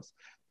lediglas.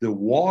 The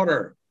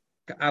water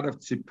out of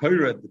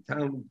Tzipora, the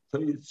town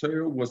of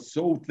Tzipora was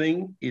so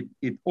thin,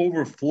 it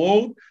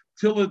overflowed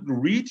till it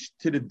reached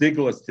to the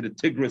Diglas, to the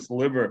Tigris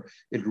River.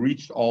 It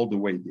reached all the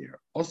way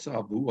there.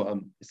 So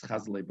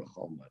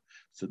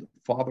the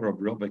father of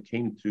Rava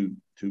came to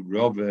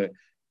Rava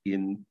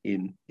in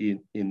the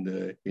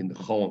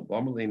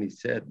Cholm. And he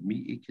said,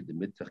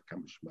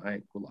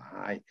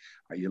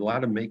 are you allowed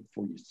to make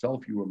for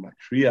yourself? You were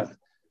matriach.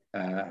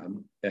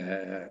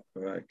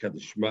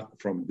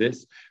 From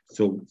this,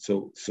 so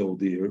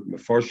the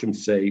Mefarshim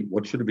say,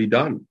 what should it be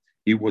done?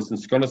 He was in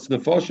Skonas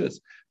Nefoshes.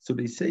 So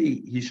they say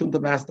he shouldn't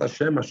have asked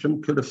Hashem.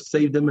 Hashem could have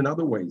saved him in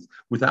other ways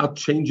without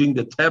changing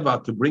the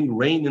Teva to bring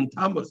rain in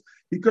Tammuz.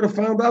 He could have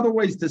found other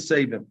ways to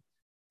save him.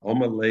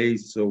 Amalei,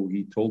 so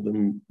he told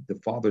him, the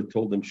father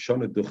told him,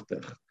 Shona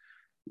Duchtech.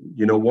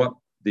 You know what?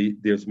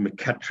 There's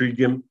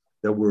Mekatrigim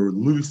that were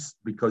loose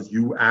because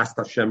you asked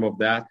Hashem of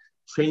that.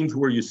 Change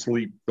where you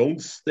sleep.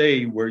 Don't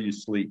stay where you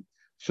sleep.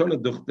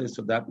 Shona Duchte,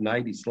 so that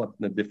night he slept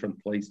in a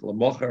different place.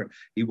 Lamocher,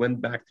 he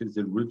went back to his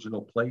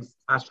original place.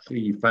 Ashki,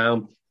 he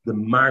found the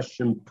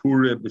Marshim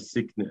Pura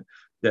Besikne,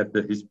 that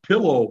his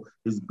pillow,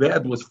 his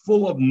bed was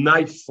full of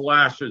knife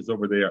slashes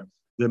over there.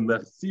 The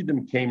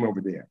Mersidim came over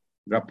there.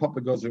 Rav Papa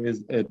Gozer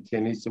is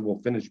Tianisa. We'll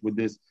finish with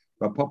this.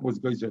 Rav Papa was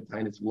Gozer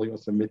Tainis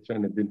V'loyosa Mitra,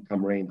 and it didn't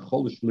come rain.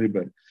 Cholish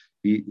Liber.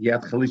 He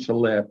had Chalisha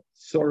Lev.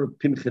 Sora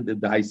Pinche de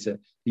Daisa.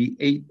 He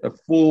ate a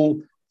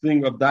full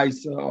thing of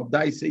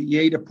Daisa. He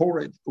ate a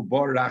porridge.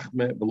 Ubar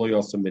Rachme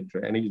V'loyosa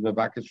Mitra, and he was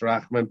Mavakish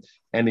Rachman,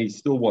 and he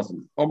still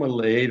wasn't. Omer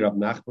Le'ei Rav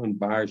Nachman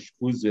Bar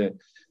Shpuze.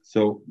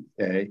 So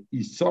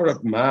he sort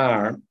of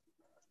Mar.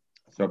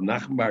 So Rav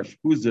Nachman Bar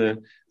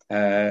Shpuze.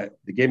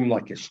 They gave him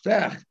like a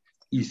shtech.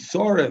 He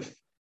sort of.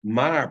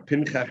 Mar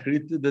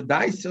pinchachrita the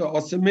daisa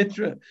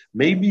osamitra.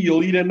 Maybe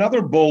you'll eat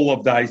another bowl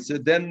of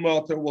daisa, then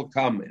Malta will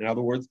come. In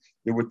other words,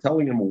 they were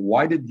telling him,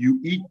 why did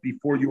you eat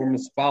before you were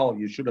mispal?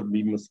 You should have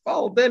been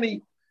mispal. Then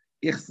he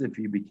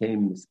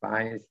became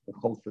mispayish, the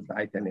cholsa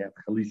diet, and he had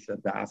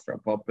chalisha das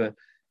rapapa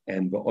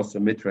and the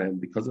osamitra, and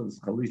because of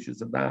his chalisha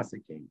das,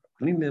 it came.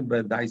 Cleaning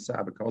the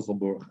daisa abakazal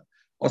burcha.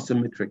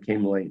 Osamitra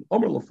came lane.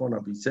 Omer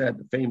Lafonov, he said,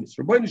 the famous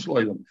Rabbeinu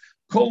Shloim,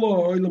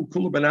 Kolo Oilam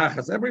Kula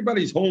Benachas.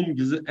 Everybody's home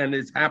and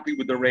is happy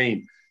with the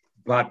rain,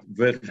 but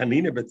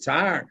Chanina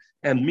Betzar,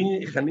 and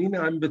me Chanina,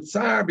 I'm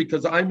Betzar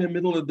because I'm in the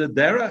middle of the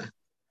derech.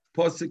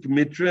 Posik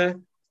Mitra,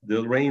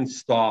 the rain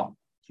stopped.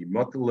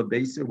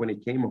 When he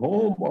came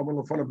home,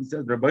 he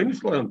said, Rabbeinu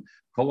Shloim,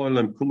 Kolo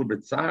Oilam Kula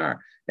Betzar.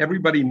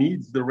 Everybody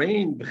needs the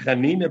rain.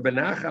 Chanina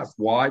Benachas.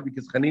 Why?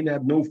 Because Chanina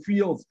had no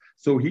fields,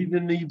 so he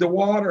didn't need the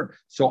water.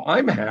 So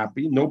I'm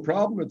happy, no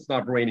problem. It's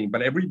not raining,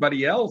 but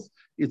everybody else,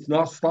 it's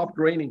not stopped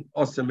raining.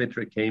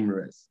 Osamitra came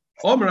res.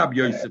 Omer Rab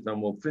Yosef,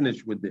 and we'll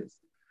finish with this.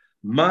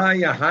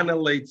 Maya Hana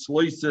late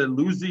Sloisa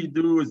Luzi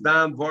do is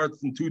down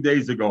Vartzen 2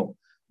 days ago.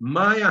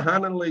 Maya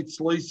Hana late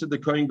Sloisa the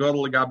Kohen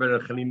Gadol Gaber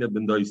Chanina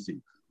Ben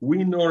Doisi.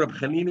 We know Reb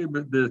Chanina,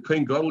 the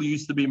Kohen Gadol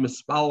used to be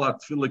Mispal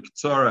at Tfilah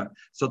Ktsara.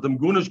 So the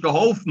Mgunish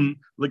geholfen,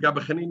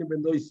 Legabe Chanina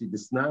Ben Doisi.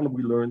 This now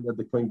we learned that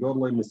the Kohen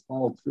Gadol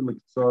Mispal at Tfilah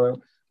Ktsara.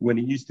 When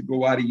he used to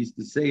go out, he used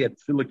to say at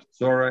Tfilah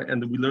Ktsara,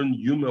 and we learned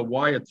Yuma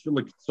why at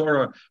Tfilah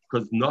Ktsara,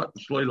 because not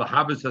Shloila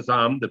Habas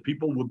Hasam, the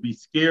people would be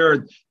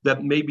scared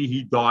that maybe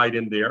he died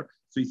in there.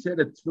 So he said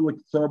at Tfilah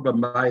Ktsara, but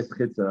my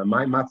Chitzah,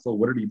 my Matzel,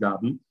 what did he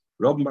daven?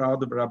 Rob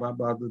Marad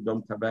Rababad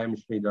Dom Tabaim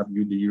Shmei Rab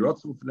Yudi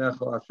Yirotzu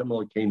Fnecha Hashem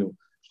Elokeinu.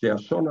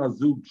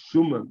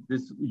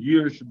 This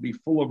year should be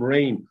full of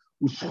rain.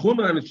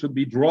 And it should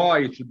be dry.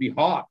 It should be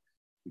hot.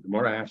 The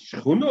Gemara asks,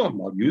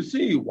 you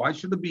see, why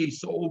should it be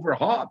so over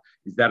hot?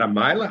 Is that a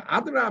mila?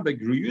 Adrabah,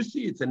 you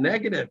see, it's a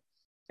negative.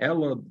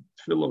 Ella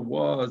Tefillah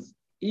was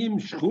im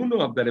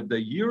shchuna, that if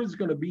the year is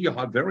going to be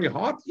a very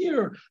hot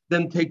year,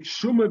 then take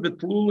shuma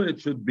betlula.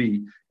 It should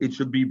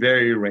be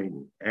very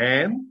rainy.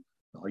 And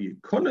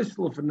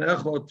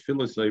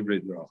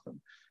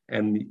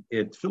and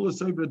at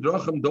Tfilah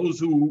Drachim, those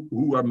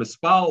who are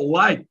mispal,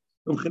 like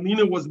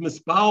Chanina was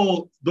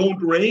mispal,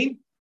 don't rain,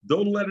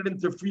 don't let it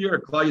interfere.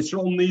 Klal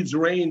Yisrael needs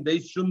rain; they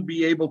shouldn't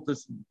be able to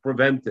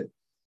prevent it.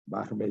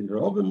 He said,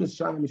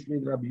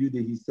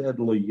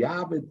 "Lo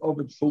yavid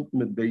ovid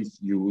shultmet beis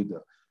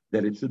Yehuda,"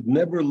 that it should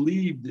never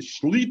leave the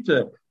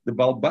shlita, the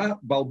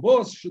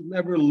balbos should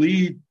never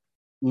leave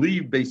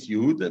beis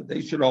Yehuda. They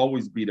should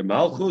always be the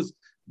malchus.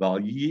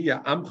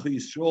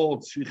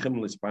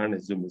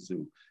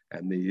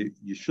 And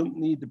you shouldn't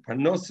need the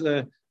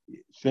parnosa,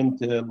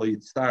 shouldn't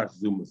lead start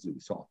zumazu.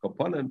 So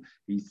upon him,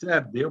 he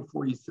said,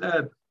 therefore he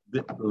said,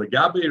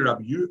 Legabe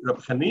Rab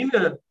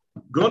Chanina,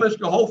 Gonesh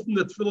geholfen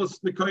the tefillas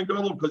the Kohen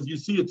Gadol, because you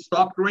see it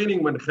stopped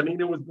raining when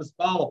Chanina was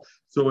mispal,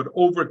 so it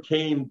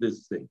overcame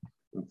this thing.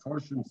 And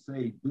Farshim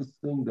say this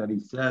thing that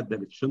he said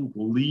that it shouldn't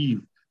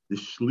leave the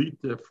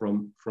shlita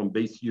from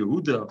Beis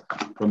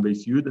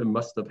Yehuda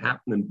must have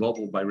happened in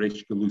Babel by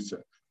Reish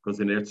Galusa, because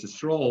in Eretz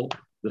Yisrael,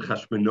 the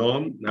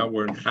Chashmonon, now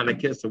we're in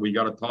Chanukah, so we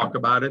got to talk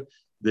about it.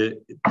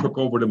 It took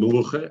over the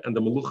Melucha, and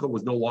the Melucha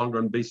was no longer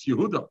on Beis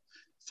Yehuda.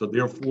 So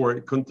therefore,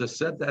 it couldn't have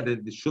said that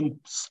it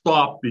shouldn't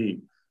stop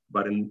being.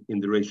 But in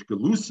the Reish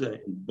Galusa,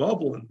 in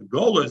Babel, in the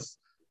Golas,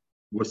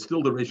 was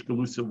still the Reish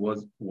Galusa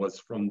was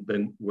when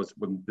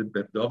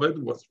Bet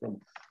David was from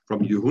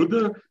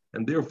Yehuda,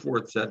 and therefore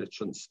it said it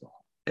shouldn't stop.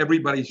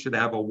 Everybody should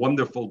have a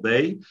wonderful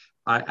day.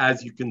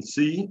 As you can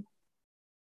see,